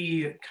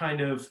be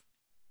kind of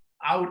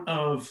out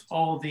of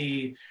all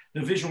the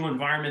visual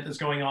environment that's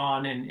going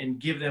on and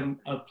give them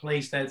a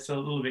place that's a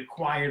little bit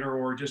quieter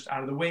or just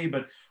out of the way.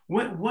 But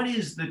what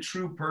is the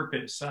true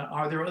purpose?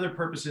 Are there other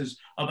purposes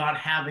about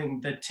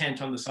having the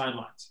tent on the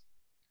sidelines?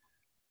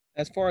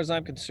 As far as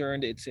I'm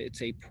concerned, it's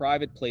a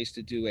private place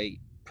to do a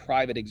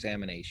private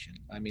examination.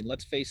 I mean,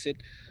 let's face it,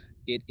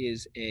 it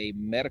is a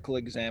medical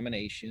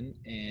examination,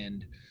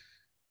 and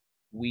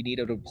we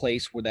needed a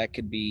place where that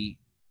could be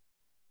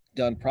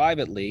done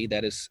privately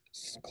that is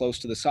close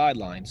to the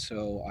sideline.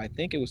 So I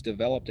think it was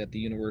developed at the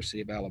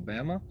University of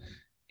Alabama,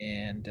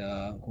 and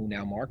who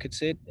now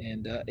markets it.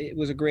 And it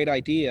was a great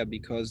idea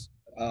because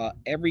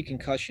every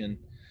concussion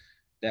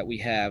that we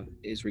have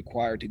is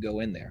required to go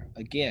in there.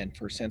 Again,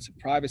 for a sense of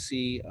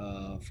privacy,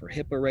 for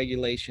HIPAA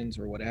regulations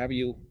or what have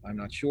you, I'm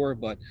not sure,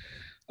 but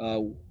uh,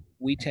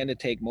 we tend to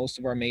take most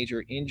of our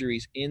major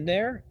injuries in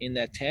there, in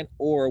that tent,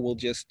 or we'll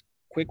just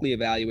quickly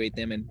evaluate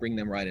them and bring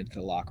them right into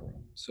the locker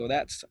room. So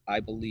that's, I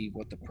believe,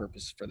 what the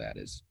purpose for that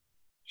is.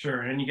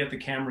 Sure, and you get the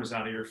cameras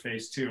out of your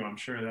face too. I'm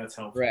sure that's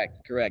helpful.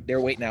 Correct, correct.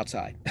 They're waiting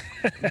outside.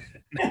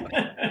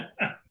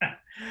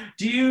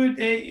 Do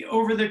you,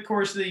 over the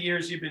course of the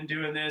years you've been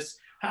doing this,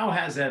 how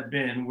has that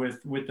been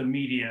with the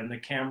media and the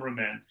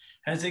cameramen?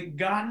 Has it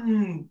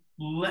gotten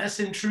less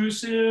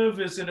intrusive?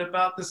 Is it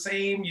about the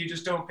same? You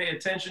just don't pay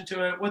attention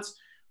to it?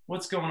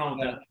 What's going on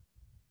with Uh, that?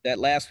 that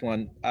last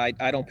one, I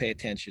don't pay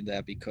attention to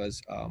that because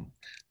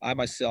I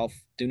myself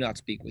do not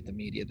speak with the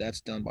media. That's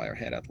done by our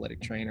head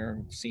athletic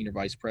trainer, senior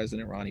vice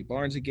president, Ronnie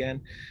Barnes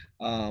again.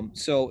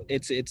 So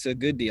it's a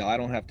good deal. I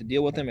don't have to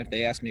deal with them. If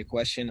they ask me a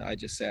question, I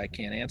just say I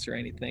can't answer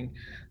anything.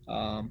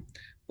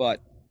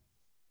 But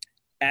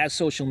as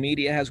social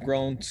media has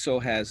grown, so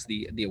has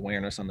the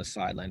awareness on the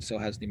sideline. So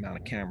has the amount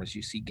of cameras.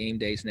 You see game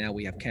days now,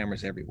 we have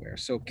cameras everywhere.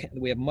 So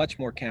we have much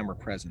more camera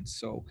presence.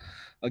 So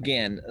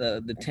again,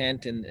 the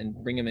tent and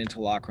bring them into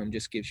locker room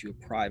just gives you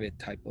a private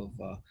type of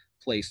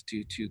place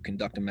to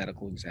conduct a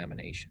medical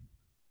examination.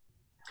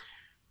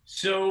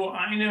 So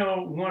I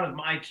know one of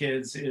my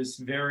kids is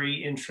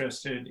very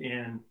interested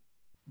in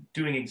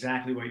doing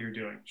exactly what you're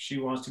doing. She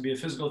wants to be a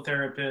physical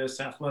therapist,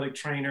 athletic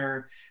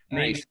trainer,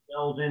 maybe Nice.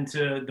 delve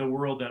into the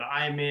world that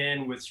I'm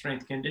in with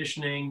strength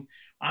conditioning.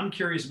 I'm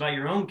curious about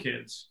your own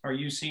kids. Are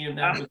you seeing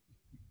that Ah, with?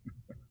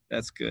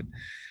 that's good.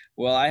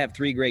 Well, I have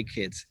three great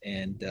kids,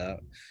 and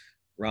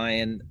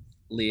Ryan,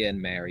 Leah,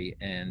 and Mary,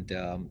 and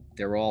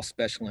they're all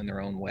special in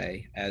their own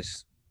way,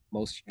 as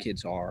most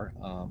kids are.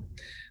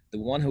 The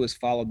one who has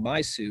followed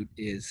my suit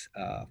is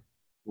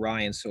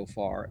Ryan so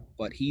far,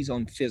 but he's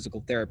on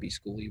physical therapy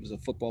school. He was a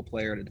football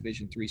player at a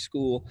Division III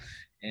school,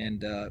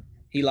 and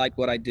he liked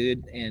what I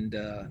did, and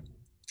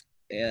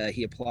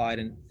he applied,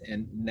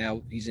 and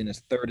now he's in his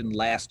third and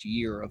last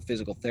year of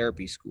physical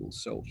therapy school.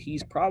 So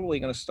he's probably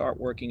going to start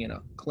working in a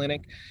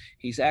clinic.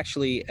 He's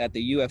actually at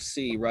the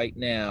UFC right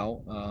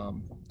now,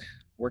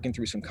 working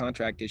through some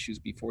contract issues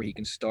before he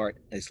can start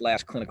his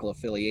last clinical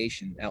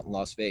affiliation out in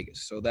Las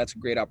Vegas. So that's a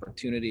great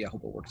opportunity. I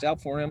hope it works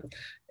out for him.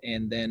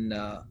 And then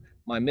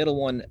my middle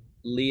one,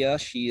 Leah,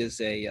 she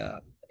is a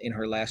in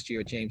her last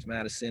year at James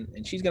Madison,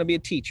 and she's going to be a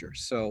teacher.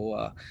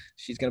 So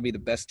she's going to be the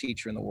best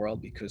teacher in the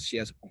world because she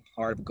has a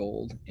heart of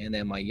gold. And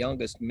then my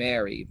youngest,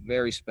 Mary,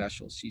 very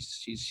special.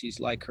 She's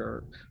like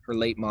her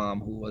late mom,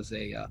 who was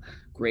a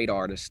great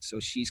artist. So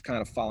she's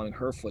kind of following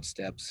her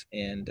footsteps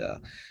and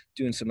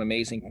doing some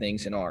amazing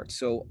things in art.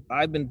 So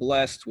I've been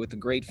blessed with a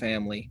great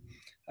family,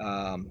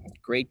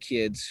 great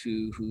kids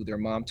who their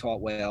mom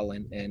taught well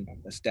and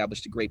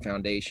established a great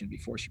foundation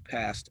before she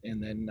passed.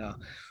 And then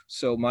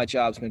so my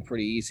job's been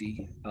pretty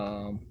easy.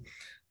 Um,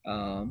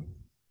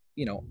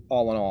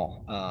 all in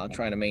all,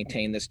 trying to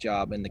maintain this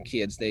job and the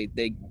kids,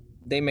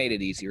 they made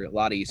it easier, a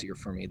lot easier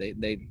for me.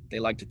 They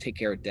like to take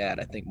care of dad,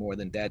 I think, more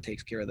than dad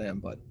takes care of them.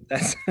 But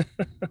that's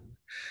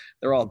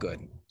they're all good,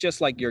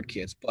 just like your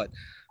kids. But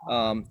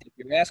if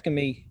you're asking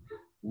me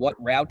what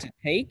route to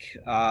take,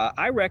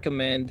 I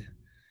recommend.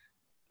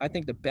 I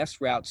think the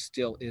best route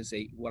still is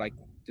what I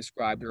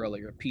described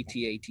earlier,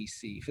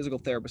 PTATC, physical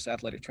therapist,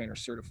 athletic trainer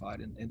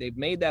certified, and they've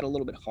made that a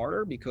little bit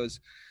harder because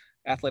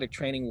athletic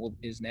training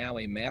is now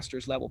a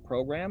master's level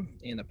program.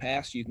 In the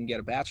past, you can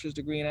get a bachelor's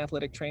degree in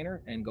athletic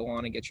trainer and go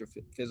on and get your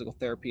physical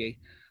therapy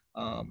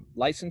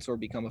license or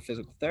become a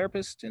physical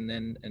therapist, and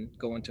then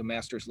go into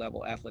master's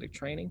level athletic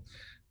training.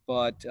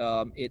 But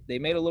they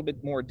made it a little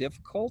bit more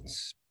difficult.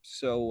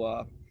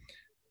 So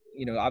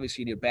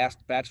obviously you need a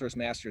bachelor's,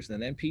 master's,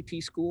 and then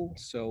PT school.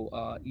 So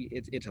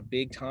it's a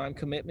big time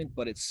commitment,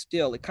 but it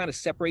kind of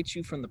separates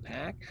you from the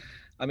pack.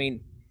 I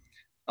mean,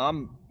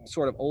 I'm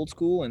sort of old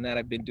school in that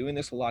I've been doing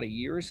this a lot of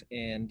years,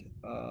 and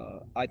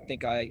I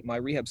think my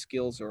rehab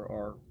skills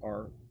are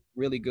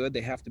really good.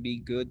 They have to be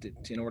good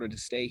in order to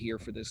stay here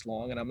for this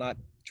long. And I'm not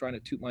trying to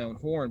toot my own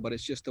horn, but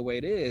it's just the way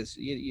it is.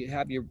 You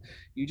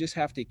just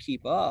have to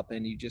keep up,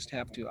 and you just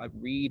have to. I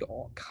read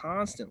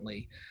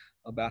constantly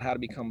about how to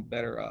become a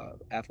better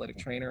athletic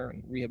trainer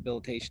and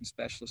rehabilitation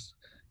specialist,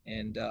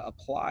 and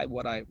apply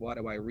what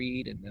do I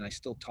read, and I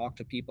still talk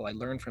to people. I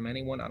learn from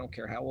anyone. I don't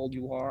care how old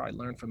you are. I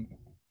learn from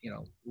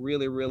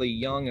really really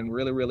young and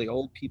really really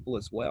old people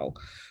as well.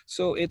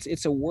 So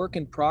it's a work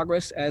in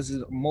progress, as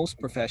is most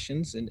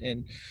professions,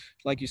 and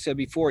like you said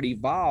before, it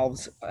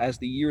evolves as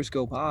the years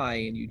go by,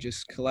 and you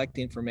just collect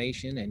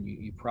information and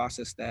you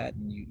process that,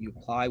 and you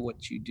apply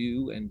what you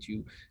do, and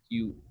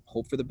you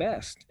hope for the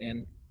best.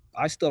 And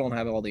I still don't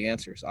have all the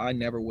answers. I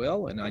never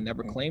will, and I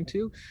never claim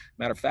to.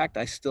 Matter of fact,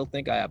 I still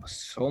think I have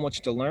so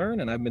much to learn,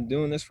 and I've been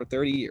doing this for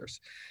 30 years.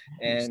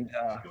 And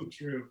So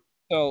true.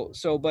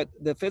 But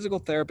the physical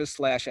therapist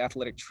 /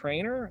 athletic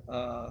trainer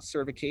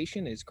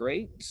certification is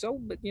great. So,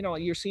 but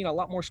you're seeing a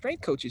lot more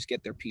strength coaches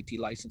get their PT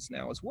license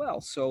now as well.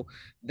 So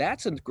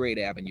that's a great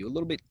avenue. A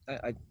little bit,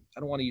 I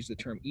don't want to use the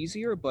term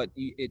easier, but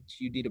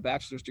you need a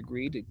bachelor's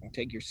degree to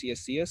take your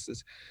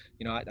CSCS.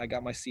 I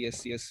got my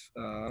CSCS,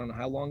 I don't know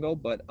how long ago,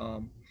 but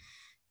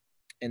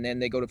and then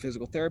they go to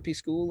physical therapy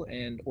school,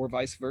 or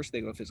vice versa,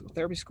 they go to physical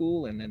therapy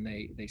school, and then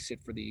they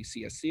sit for the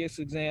CSCS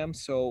exam.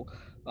 So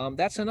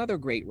that's another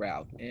great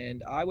route,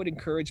 and I would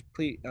encourage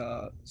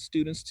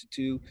students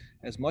to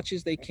as much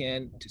as they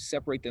can to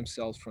separate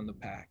themselves from the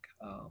pack,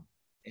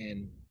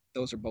 and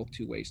those are both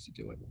two ways to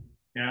do it.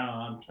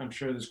 Yeah, I'm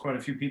sure there's quite a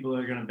few people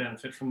that are going to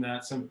benefit from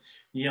that. Some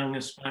young,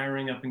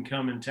 aspiring, up and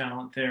coming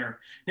talent there.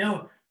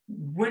 Now,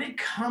 when it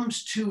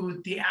comes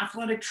to the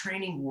athletic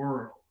training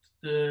world,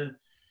 the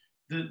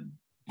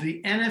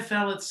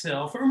NFL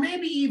itself, or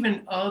maybe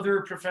even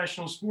other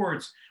professional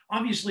sports,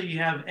 obviously you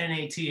have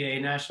NATA,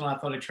 National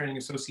Athletic Training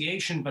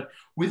Association, but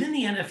within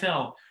the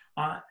NFL,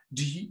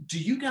 do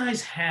you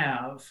guys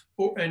have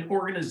an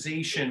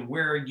organization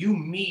where you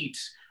meet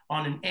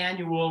on an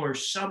annual or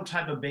some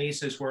type of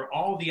basis where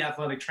all the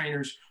athletic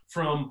trainers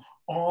from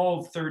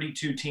all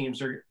 32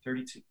 teams are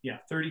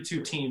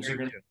 32 teams are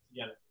going to be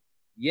together?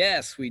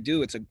 Yes, we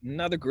do. It's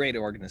another great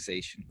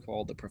organization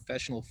called the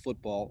Professional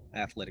Football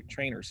Athletic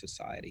Trainers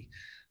Society.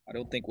 I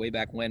don't think way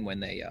back when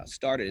they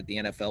started, the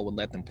NFL would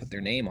let them put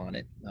their name on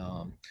it.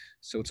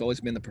 So it's always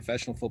been the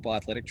Professional Football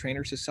Athletic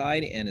Trainers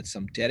Society, and it's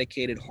some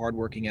dedicated,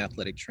 hardworking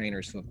athletic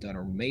trainers who have done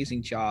an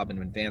amazing job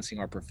in advancing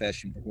our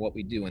profession for what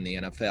we do in the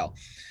NFL.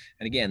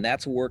 And again,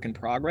 that's a work in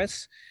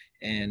progress.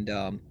 And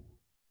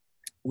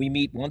we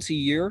meet once a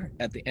year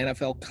at the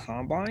NFL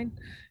Combine,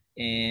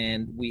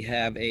 and we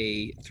have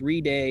a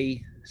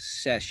 3-day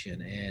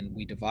session, and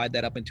we divide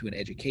that up into an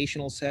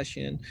educational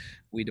session.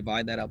 We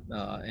divide that up,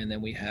 and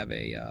then we have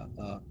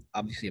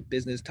obviously a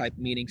business type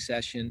meeting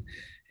session,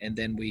 and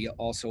then we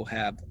also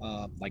have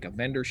like a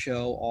vendor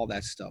show, all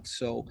that stuff.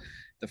 So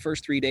the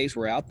first 3 days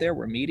we're out there,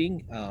 we're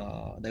meeting.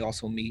 They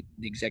also meet,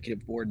 the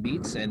executive board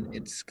meets, and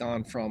it's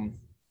gone from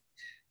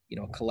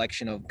a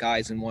collection of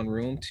guys in one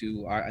room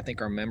to I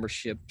think our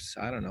memberships,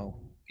 I don't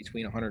know,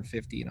 between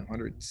 150 and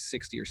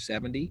 160 or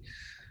 70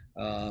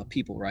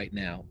 people right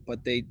now. But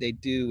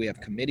we have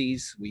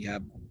committees, we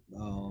have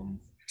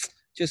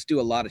just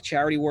do a lot of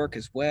charity work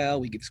as well.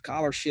 We give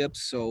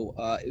scholarships. So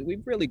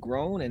we've really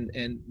grown,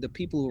 and the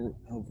people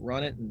who have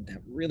run it and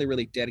have really,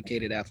 really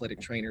dedicated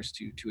athletic trainers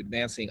to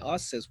advancing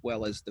us as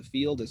well as the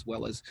field, as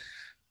well as,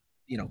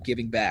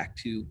 giving back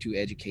to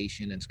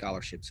education and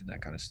scholarships and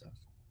that kind of stuff.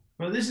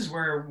 Well, this is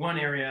where one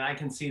area I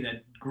can see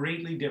that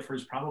greatly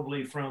differs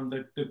probably from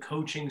the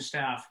coaching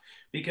staff,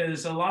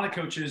 because a lot of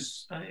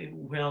coaches,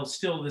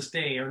 still this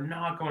day, are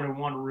not going to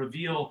want to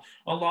reveal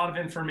a lot of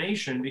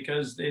information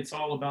because it's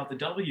all about the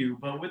W.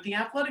 But with the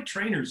athletic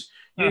trainers,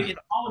 it's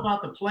all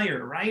about the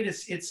player, right?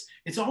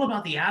 It's all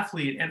about the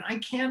athlete. And I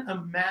can't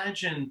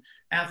imagine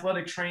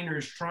athletic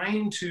trainers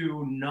trying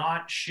to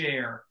not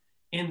share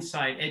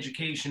insight,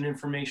 education,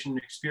 information,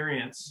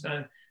 experience.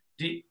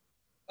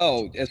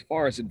 Oh, as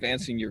far as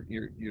advancing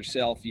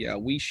yourself, yeah,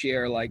 we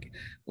share like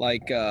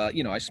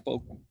I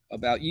spoke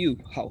about you,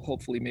 how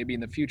hopefully maybe in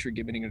the future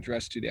giving an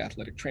address to the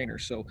athletic trainer.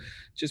 So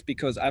just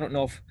because I don't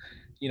know if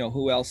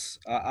who else,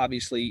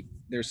 obviously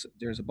there's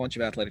a bunch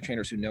of athletic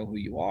trainers who know who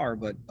you are,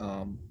 but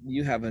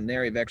you have an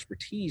area of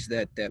expertise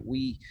that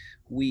we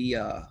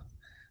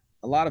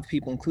a lot of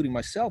people, including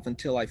myself,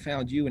 until I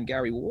found you and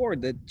Gary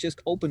Ward, that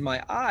just opened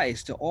my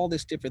eyes to all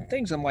this different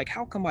things. I'm like,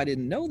 how come I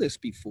didn't know this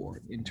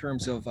before in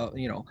terms of,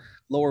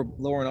 lower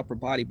and upper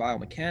body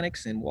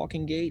biomechanics and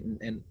walking gait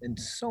and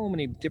so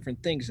many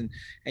different things.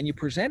 And you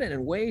present it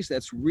in ways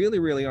that's really,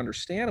 really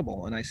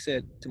understandable. And I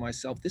said to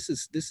myself, this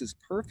is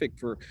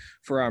perfect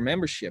for our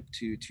membership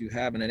to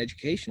have an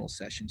educational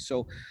session.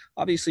 So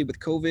obviously with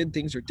COVID,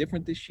 things are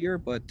different this year,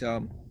 but,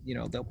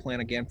 they'll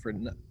plan again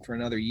for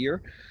another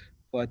year.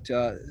 But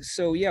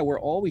so yeah, we're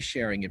always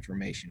sharing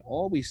information.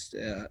 Always,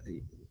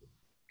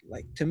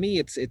 like to me,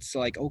 it's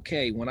like,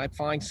 okay, when I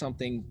find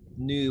something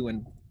new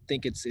and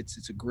think it's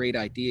a great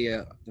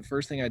idea, the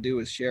first thing I do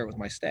is share it with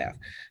my staff.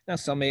 Now,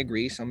 some may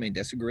agree, some may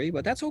disagree,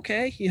 but that's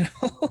okay.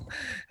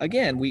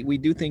 Again, we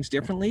do things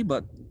differently,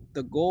 but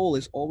the goal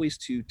is always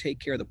to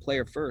take care of the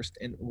player first,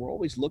 and we're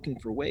always looking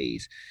for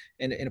ways.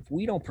 And if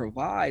we don't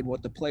provide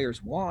what the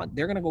players want,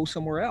 they're going to go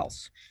somewhere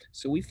else.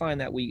 So we find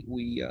that we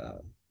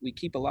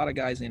keep a lot of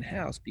guys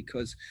in-house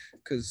because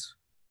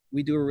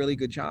we do a really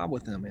good job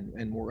with them,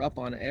 and we're up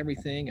on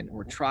everything, and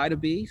we're try to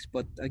be,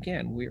 but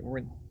again,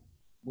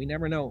 we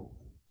never know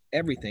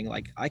everything.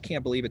 Like, I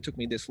can't believe it took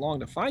me this long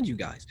to find you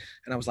guys.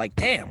 And I was like,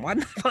 damn, why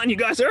didn't I find you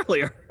guys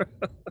earlier?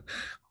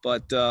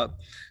 But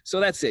so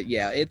that's it.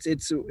 Yeah,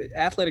 it's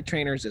athletic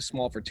trainers, a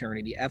small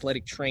fraternity.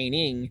 Athletic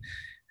training,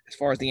 as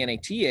far as the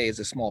NATA, is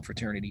a small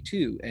fraternity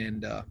too.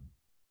 And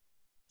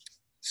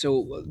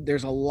So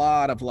there's a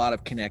lot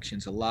of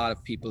connections. A lot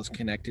of people is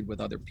connected with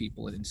other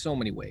people in so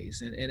many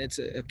ways, and it's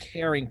a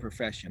caring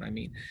profession. I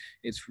mean,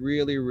 it's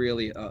really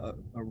a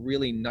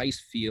really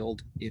nice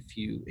field if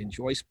you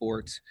enjoy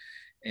sports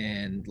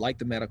and like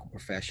the medical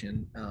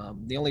profession.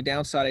 The only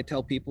downside I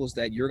tell people is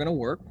that you're going to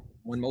work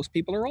when most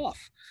people are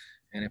off,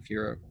 and if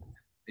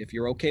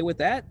you're okay with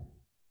that,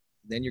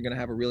 then you're going to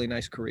have a really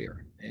nice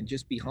career. And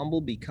just be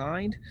humble, be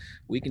kind.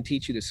 We can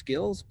teach you the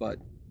skills, but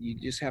you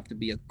just have to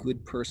be a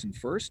good person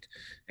first,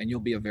 and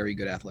you'll be a very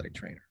good athletic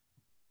trainer.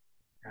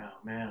 Oh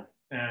man,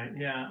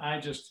 yeah.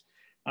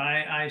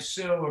 I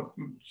so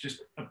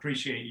just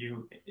appreciate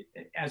you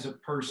as a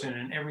person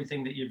and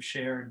everything that you've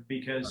shared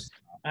because,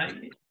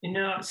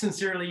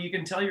 sincerely, you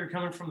can tell you're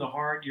coming from the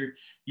heart.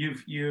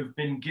 You've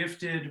been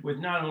gifted with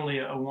not only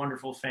a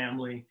wonderful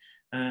family,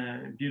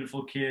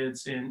 beautiful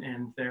kids,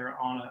 and they're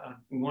on a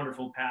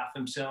wonderful path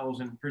themselves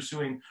and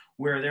pursuing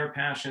where their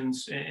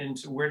passions and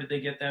where did they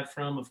get that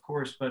from, of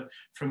course, but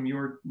from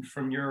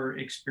your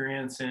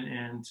experience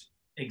and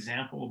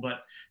example.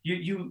 But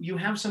you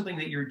have something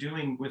that you're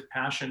doing with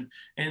passion,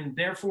 and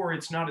therefore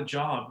it's not a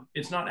job.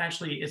 It's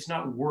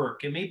not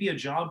work. It may be a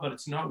job, but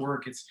it's not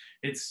work.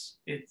 It's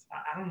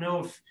I don't know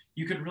if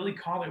you could really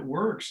call it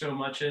work so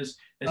much as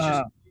just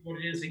Uh, what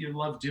it is that you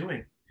love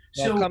doing.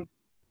 well, So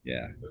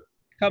yeah,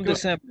 come go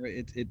December,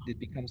 it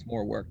becomes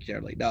more work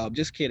generally. No, I'm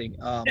just kidding.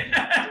 I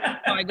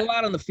ahead. go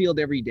out on the field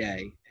every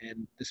day,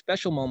 and the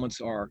special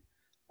moments are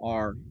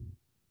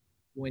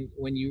when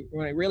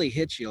it really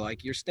hits you,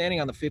 like you're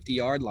standing on the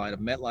 50-yard line of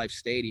MetLife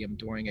Stadium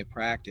during a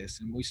practice,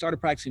 and we started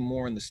practicing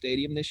more in the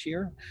stadium this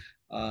year,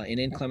 in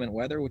inclement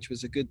weather, which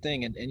was a good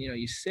thing. And you know,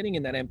 you're sitting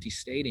in that empty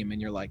stadium,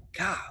 and you're like,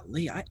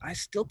 golly, I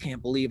still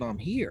can't believe I'm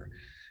here.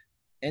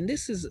 And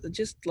this is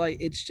just like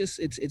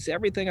it's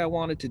everything I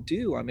wanted to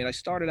do. I mean, I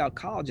started out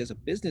college as a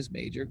business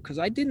major because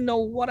I didn't know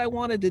what I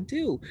wanted to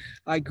do.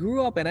 I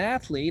grew up an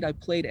athlete. I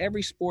played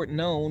every sport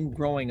known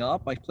growing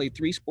up. I played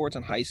 3 sports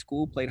in high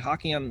school, played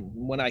hockey on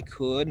when I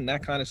could and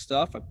that kind of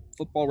stuff.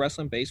 Football,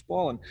 wrestling,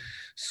 baseball, and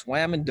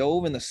swam and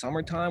dove in the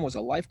summertime, was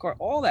a lifeguard,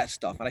 all that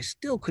stuff. And I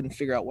still couldn't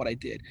figure out what I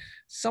did.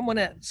 One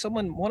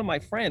of my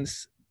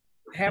friends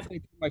halfway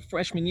through my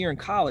freshman year in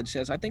college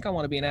says, I think I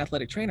want to be an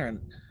athletic trainer.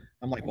 And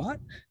I'm like, what?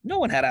 No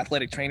one had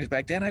athletic trainers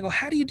back then. I go,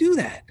 how do you do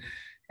that?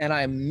 And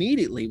I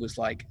immediately was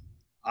like,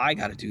 I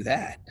got to do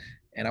that.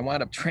 And I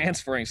wound up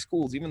transferring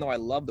schools, even though I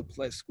loved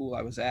the school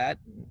I was at.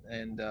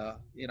 And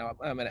you know,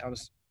 I mean, it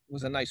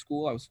was a nice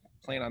school. I was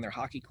playing on their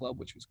hockey club,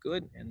 which was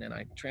good. And then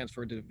I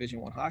transferred to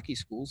Division I hockey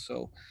school.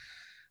 So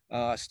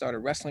I started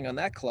wrestling on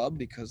that club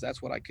because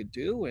that's what I could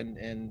do,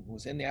 and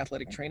was in the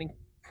athletic training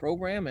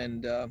program,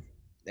 and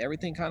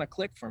everything kind of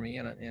clicked for me.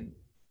 And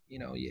you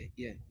know,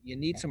 you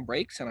need some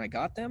breaks, and I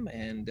got them.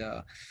 And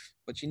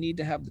but you need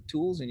to have the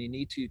tools, and you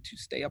need to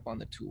stay up on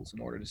the tools in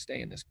order to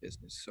stay in this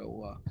business.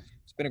 So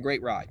it's been a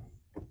great ride.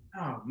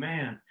 Oh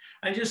man,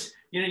 I just,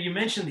 you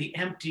mentioned the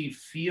empty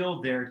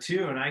field there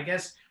too, and I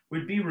guess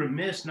would be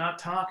remiss not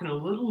talking a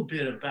little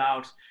bit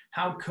about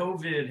how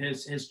COVID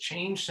has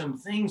changed some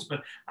things.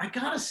 But I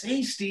gotta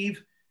say,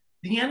 Steve,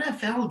 the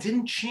NFL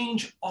didn't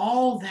change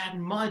all that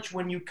much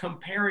when you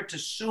compare it to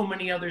so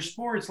many other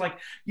sports. Like,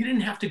 you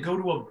didn't have to go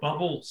to a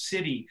bubble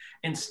city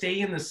and stay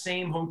in the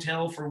same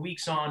hotel for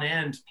weeks on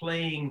end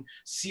playing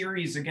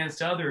series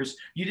against others.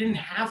 You didn't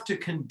have to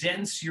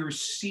condense your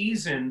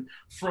season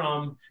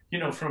from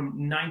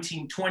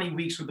 19, 20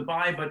 weeks with the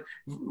bye, but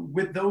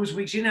with those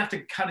weeks, you didn't have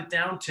to cut it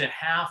down to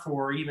half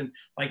or even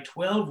like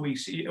 12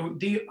 weeks.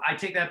 I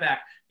take that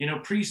back.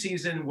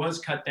 Preseason was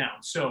cut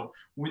down. So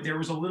there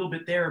was a little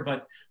bit there,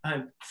 but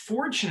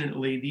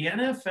fortunately, the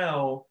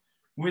NFL,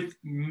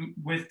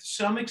 with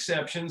some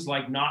exceptions,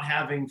 like not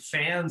having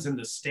fans in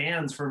the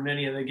stands for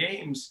many of the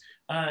games,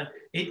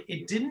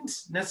 it didn't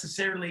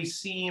necessarily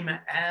seem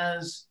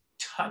as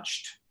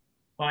touched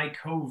by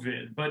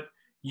COVID. But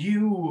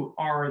you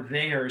are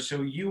there,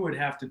 so you would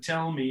have to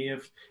tell me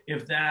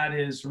if that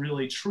is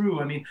really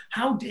true. I mean,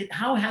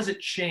 how has it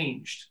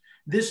changed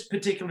this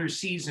particular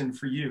season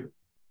for you?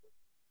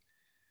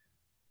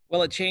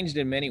 Well, it changed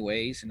in many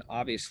ways, and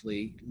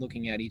obviously,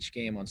 looking at each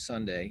game on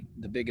Sunday,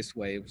 the biggest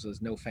way was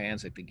there's no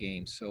fans at the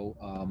game. So,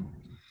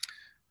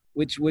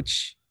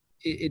 which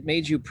it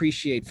made you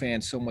appreciate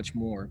fans so much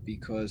more,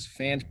 because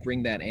fans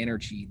bring that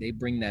energy, they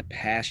bring that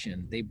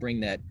passion, they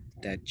bring that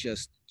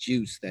just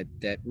juice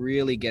that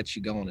really gets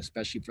you going,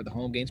 especially for the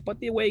home games, but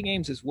the away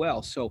games as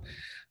well. So,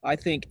 I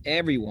think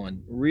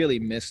everyone really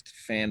missed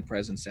fan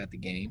presence at the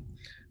game.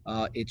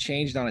 It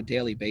changed on a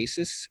daily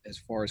basis as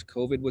far as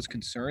COVID was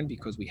concerned,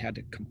 because we had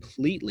to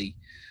completely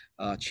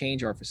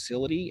change our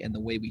facility and the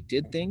way we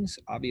did things.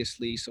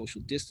 Obviously,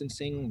 social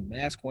distancing,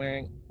 mask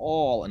wearing,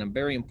 all and a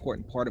very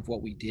important part of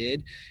what we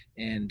did.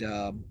 And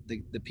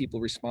the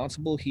people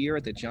responsible here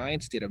at the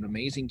Giants did an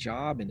amazing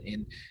job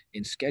in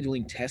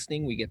scheduling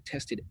testing. We get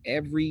tested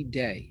every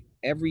day,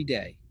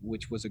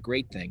 which was a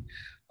great thing.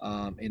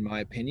 In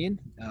my opinion,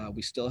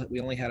 we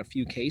only had a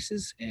few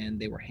cases, and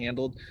they were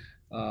handled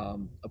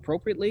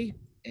appropriately.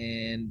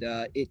 And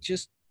it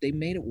just they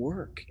made it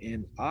work.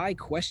 And I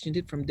questioned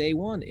it from day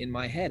one in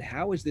my head.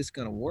 How is this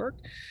going to work?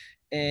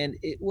 And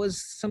it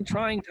was some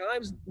trying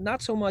times,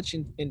 not so much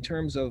in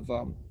terms of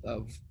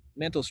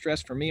mental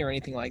stress for me or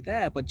anything like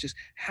that, but just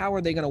how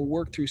are they going to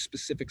work through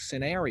specific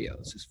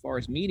scenarios as far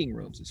as meeting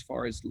rooms, as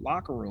far as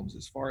locker rooms,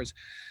 as far as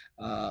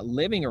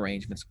living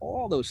arrangements,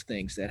 all those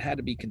things that had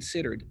to be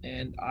considered.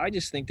 And I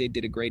just think they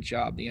did a great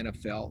job, the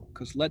NFL,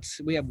 because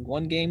we have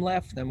one game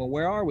left. And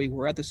where are we?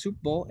 We're at the Super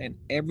Bowl, and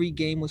every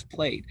game was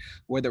played,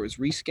 whether it was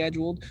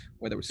rescheduled,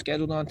 whether it was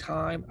scheduled on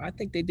time. I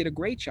think they did a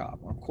great job.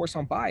 Of course,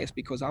 I'm biased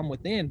because I'm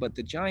within, but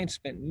the Giants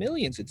spent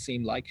millions, it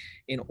seemed like,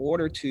 in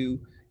order to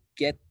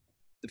get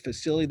the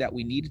facility that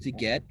we needed to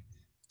get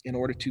in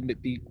order to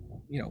be,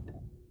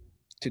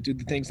 to do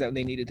the things that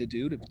they needed to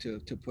do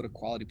to put a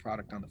quality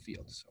product on the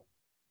field. So.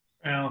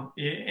 Well,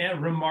 a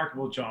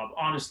remarkable job.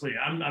 Honestly,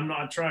 I'm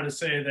not trying to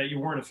say that you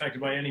weren't affected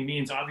by any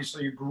means.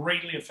 Obviously, you're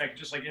greatly affected,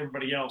 just like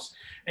everybody else.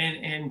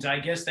 And I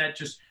guess that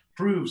just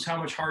proves how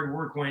much hard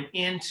work went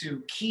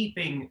into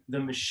keeping the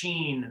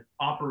machine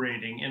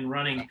operating and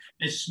running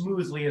as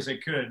smoothly as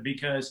it could,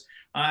 because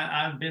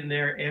I've been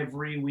there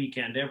every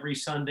weekend, every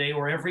Sunday,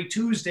 or every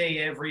Tuesday,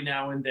 every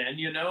now and then,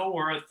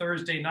 or a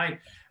Thursday night.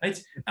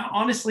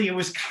 Honestly, it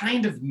was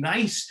kind of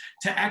nice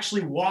to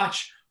actually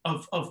watch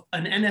of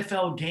an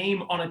NFL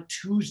game on a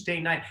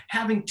Tuesday night,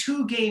 having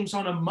two games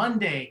on a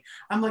Monday.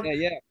 I'm like,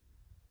 yeah.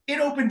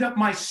 It opened up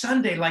my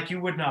Sunday like you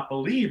would not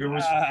believe. It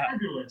was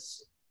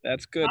fabulous.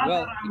 That's good.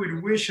 Well, I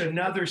would wish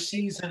another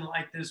season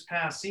like this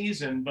past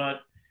season,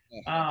 but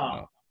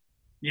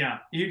yeah,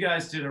 you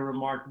guys did a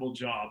remarkable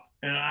job.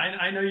 And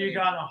I know you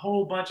got a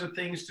whole bunch of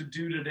things to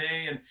do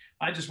today, and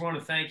I just want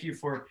to thank you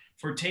for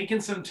taking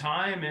some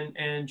time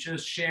and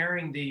just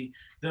sharing the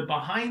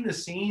behind the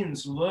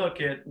scenes look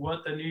at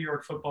what the New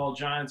York Football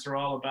Giants are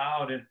all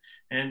about.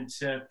 And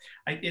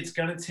it's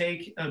going to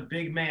take a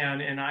big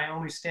man, and I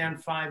only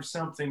stand 5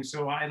 something,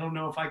 so I don't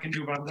know if I can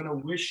do it, but I'm going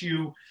to wish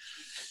you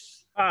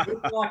good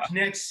luck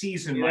next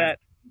season, Mike.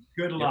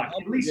 Good luck.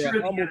 At least you're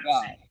a humble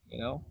guy,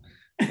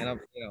 and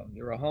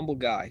you're a humble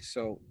guy.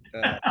 So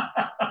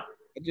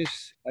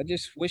I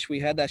just wish we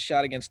had that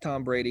shot against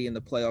Tom Brady in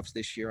the playoffs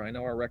this year. I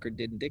know our record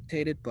didn't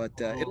dictate it, but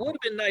it would have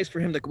been nice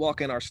for him to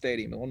walk in our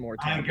stadium one more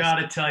time. I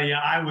gotta tell you,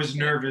 I was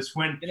nervous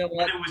when it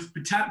was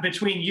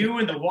between you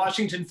and the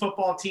Washington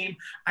football team.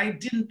 I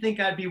didn't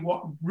think I'd be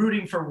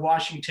rooting for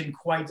Washington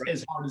quite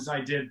as hard as I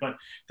did, but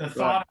the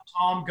thought of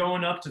Tom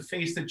going up to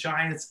face the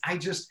Giants,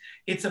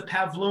 it's a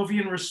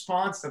Pavlovian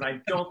response that I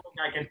don't think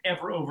I can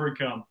ever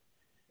overcome.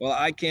 Well,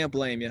 I can't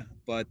blame you,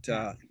 but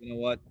you know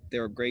what?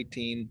 They're a great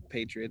team,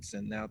 Patriots,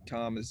 and now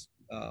Tom is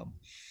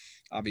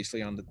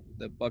obviously on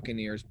the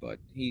Buccaneers, but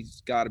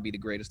he's got to be the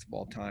greatest of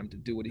all time to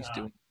do what he's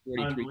doing.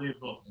 43,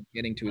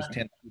 getting to his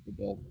 10th Super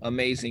Bowl.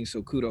 Amazing,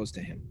 so kudos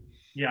to him.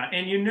 Yeah,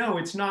 and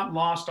it's not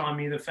lost on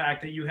me the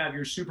fact that you have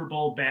your Super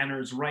Bowl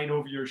banners right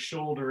over your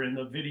shoulder in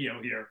the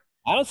video here.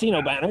 I don't see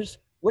no banners.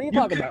 What are you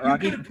talking about,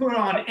 Rocky? You could have put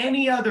on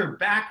any other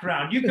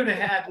background. You could have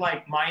had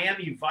like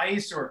Miami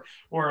Vice or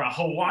a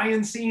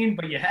Hawaiian scene,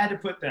 but you had to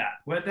put that.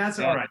 Well, that's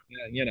all right.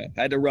 Yeah,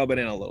 I had to rub it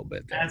in a little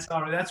bit. That's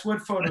all right. That's what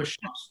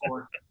Photoshop's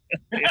for.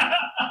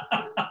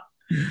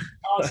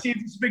 Steve,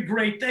 it's been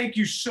great. Thank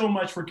you so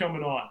much for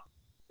coming on.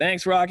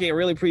 Thanks, Rocky. I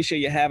really appreciate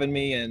you having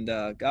me, and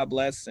God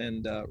bless.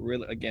 And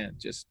really, again,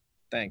 just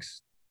thanks.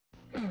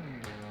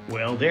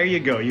 Well, there you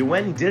go. You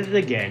went and did it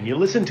again. You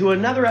listened to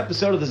another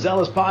episode of the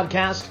Zealous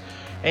Podcast.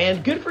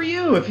 And good for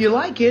you. If you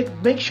like it,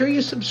 make sure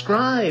you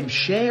subscribe,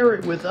 share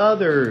it with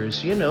others,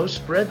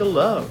 spread the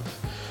love.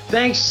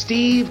 Thanks,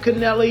 Steve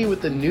Cannelli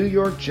with the New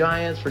York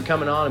Giants, for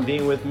coming on and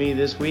being with me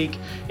this week.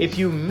 If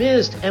you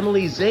missed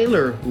Emily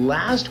Zahler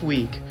last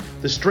week,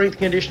 the strength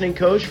conditioning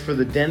coach for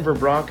the Denver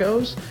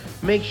Broncos,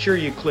 make sure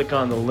you click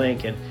on the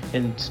link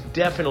and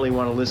definitely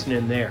want to listen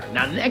in there.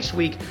 Now, next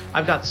week,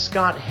 I've got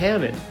Scott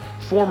Hannon,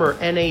 former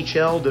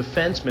NHL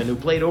defenseman who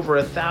played over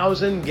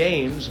 1,000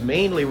 games,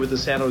 mainly with the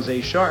San Jose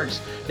Sharks.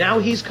 Now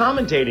he's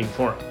commentating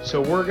for him. So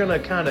we're going to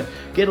kind of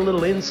get a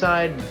little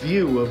inside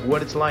view of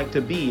what it's like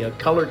to be a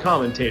color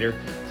commentator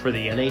for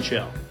the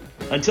NHL.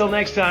 Until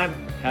next time,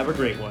 have a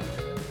great one.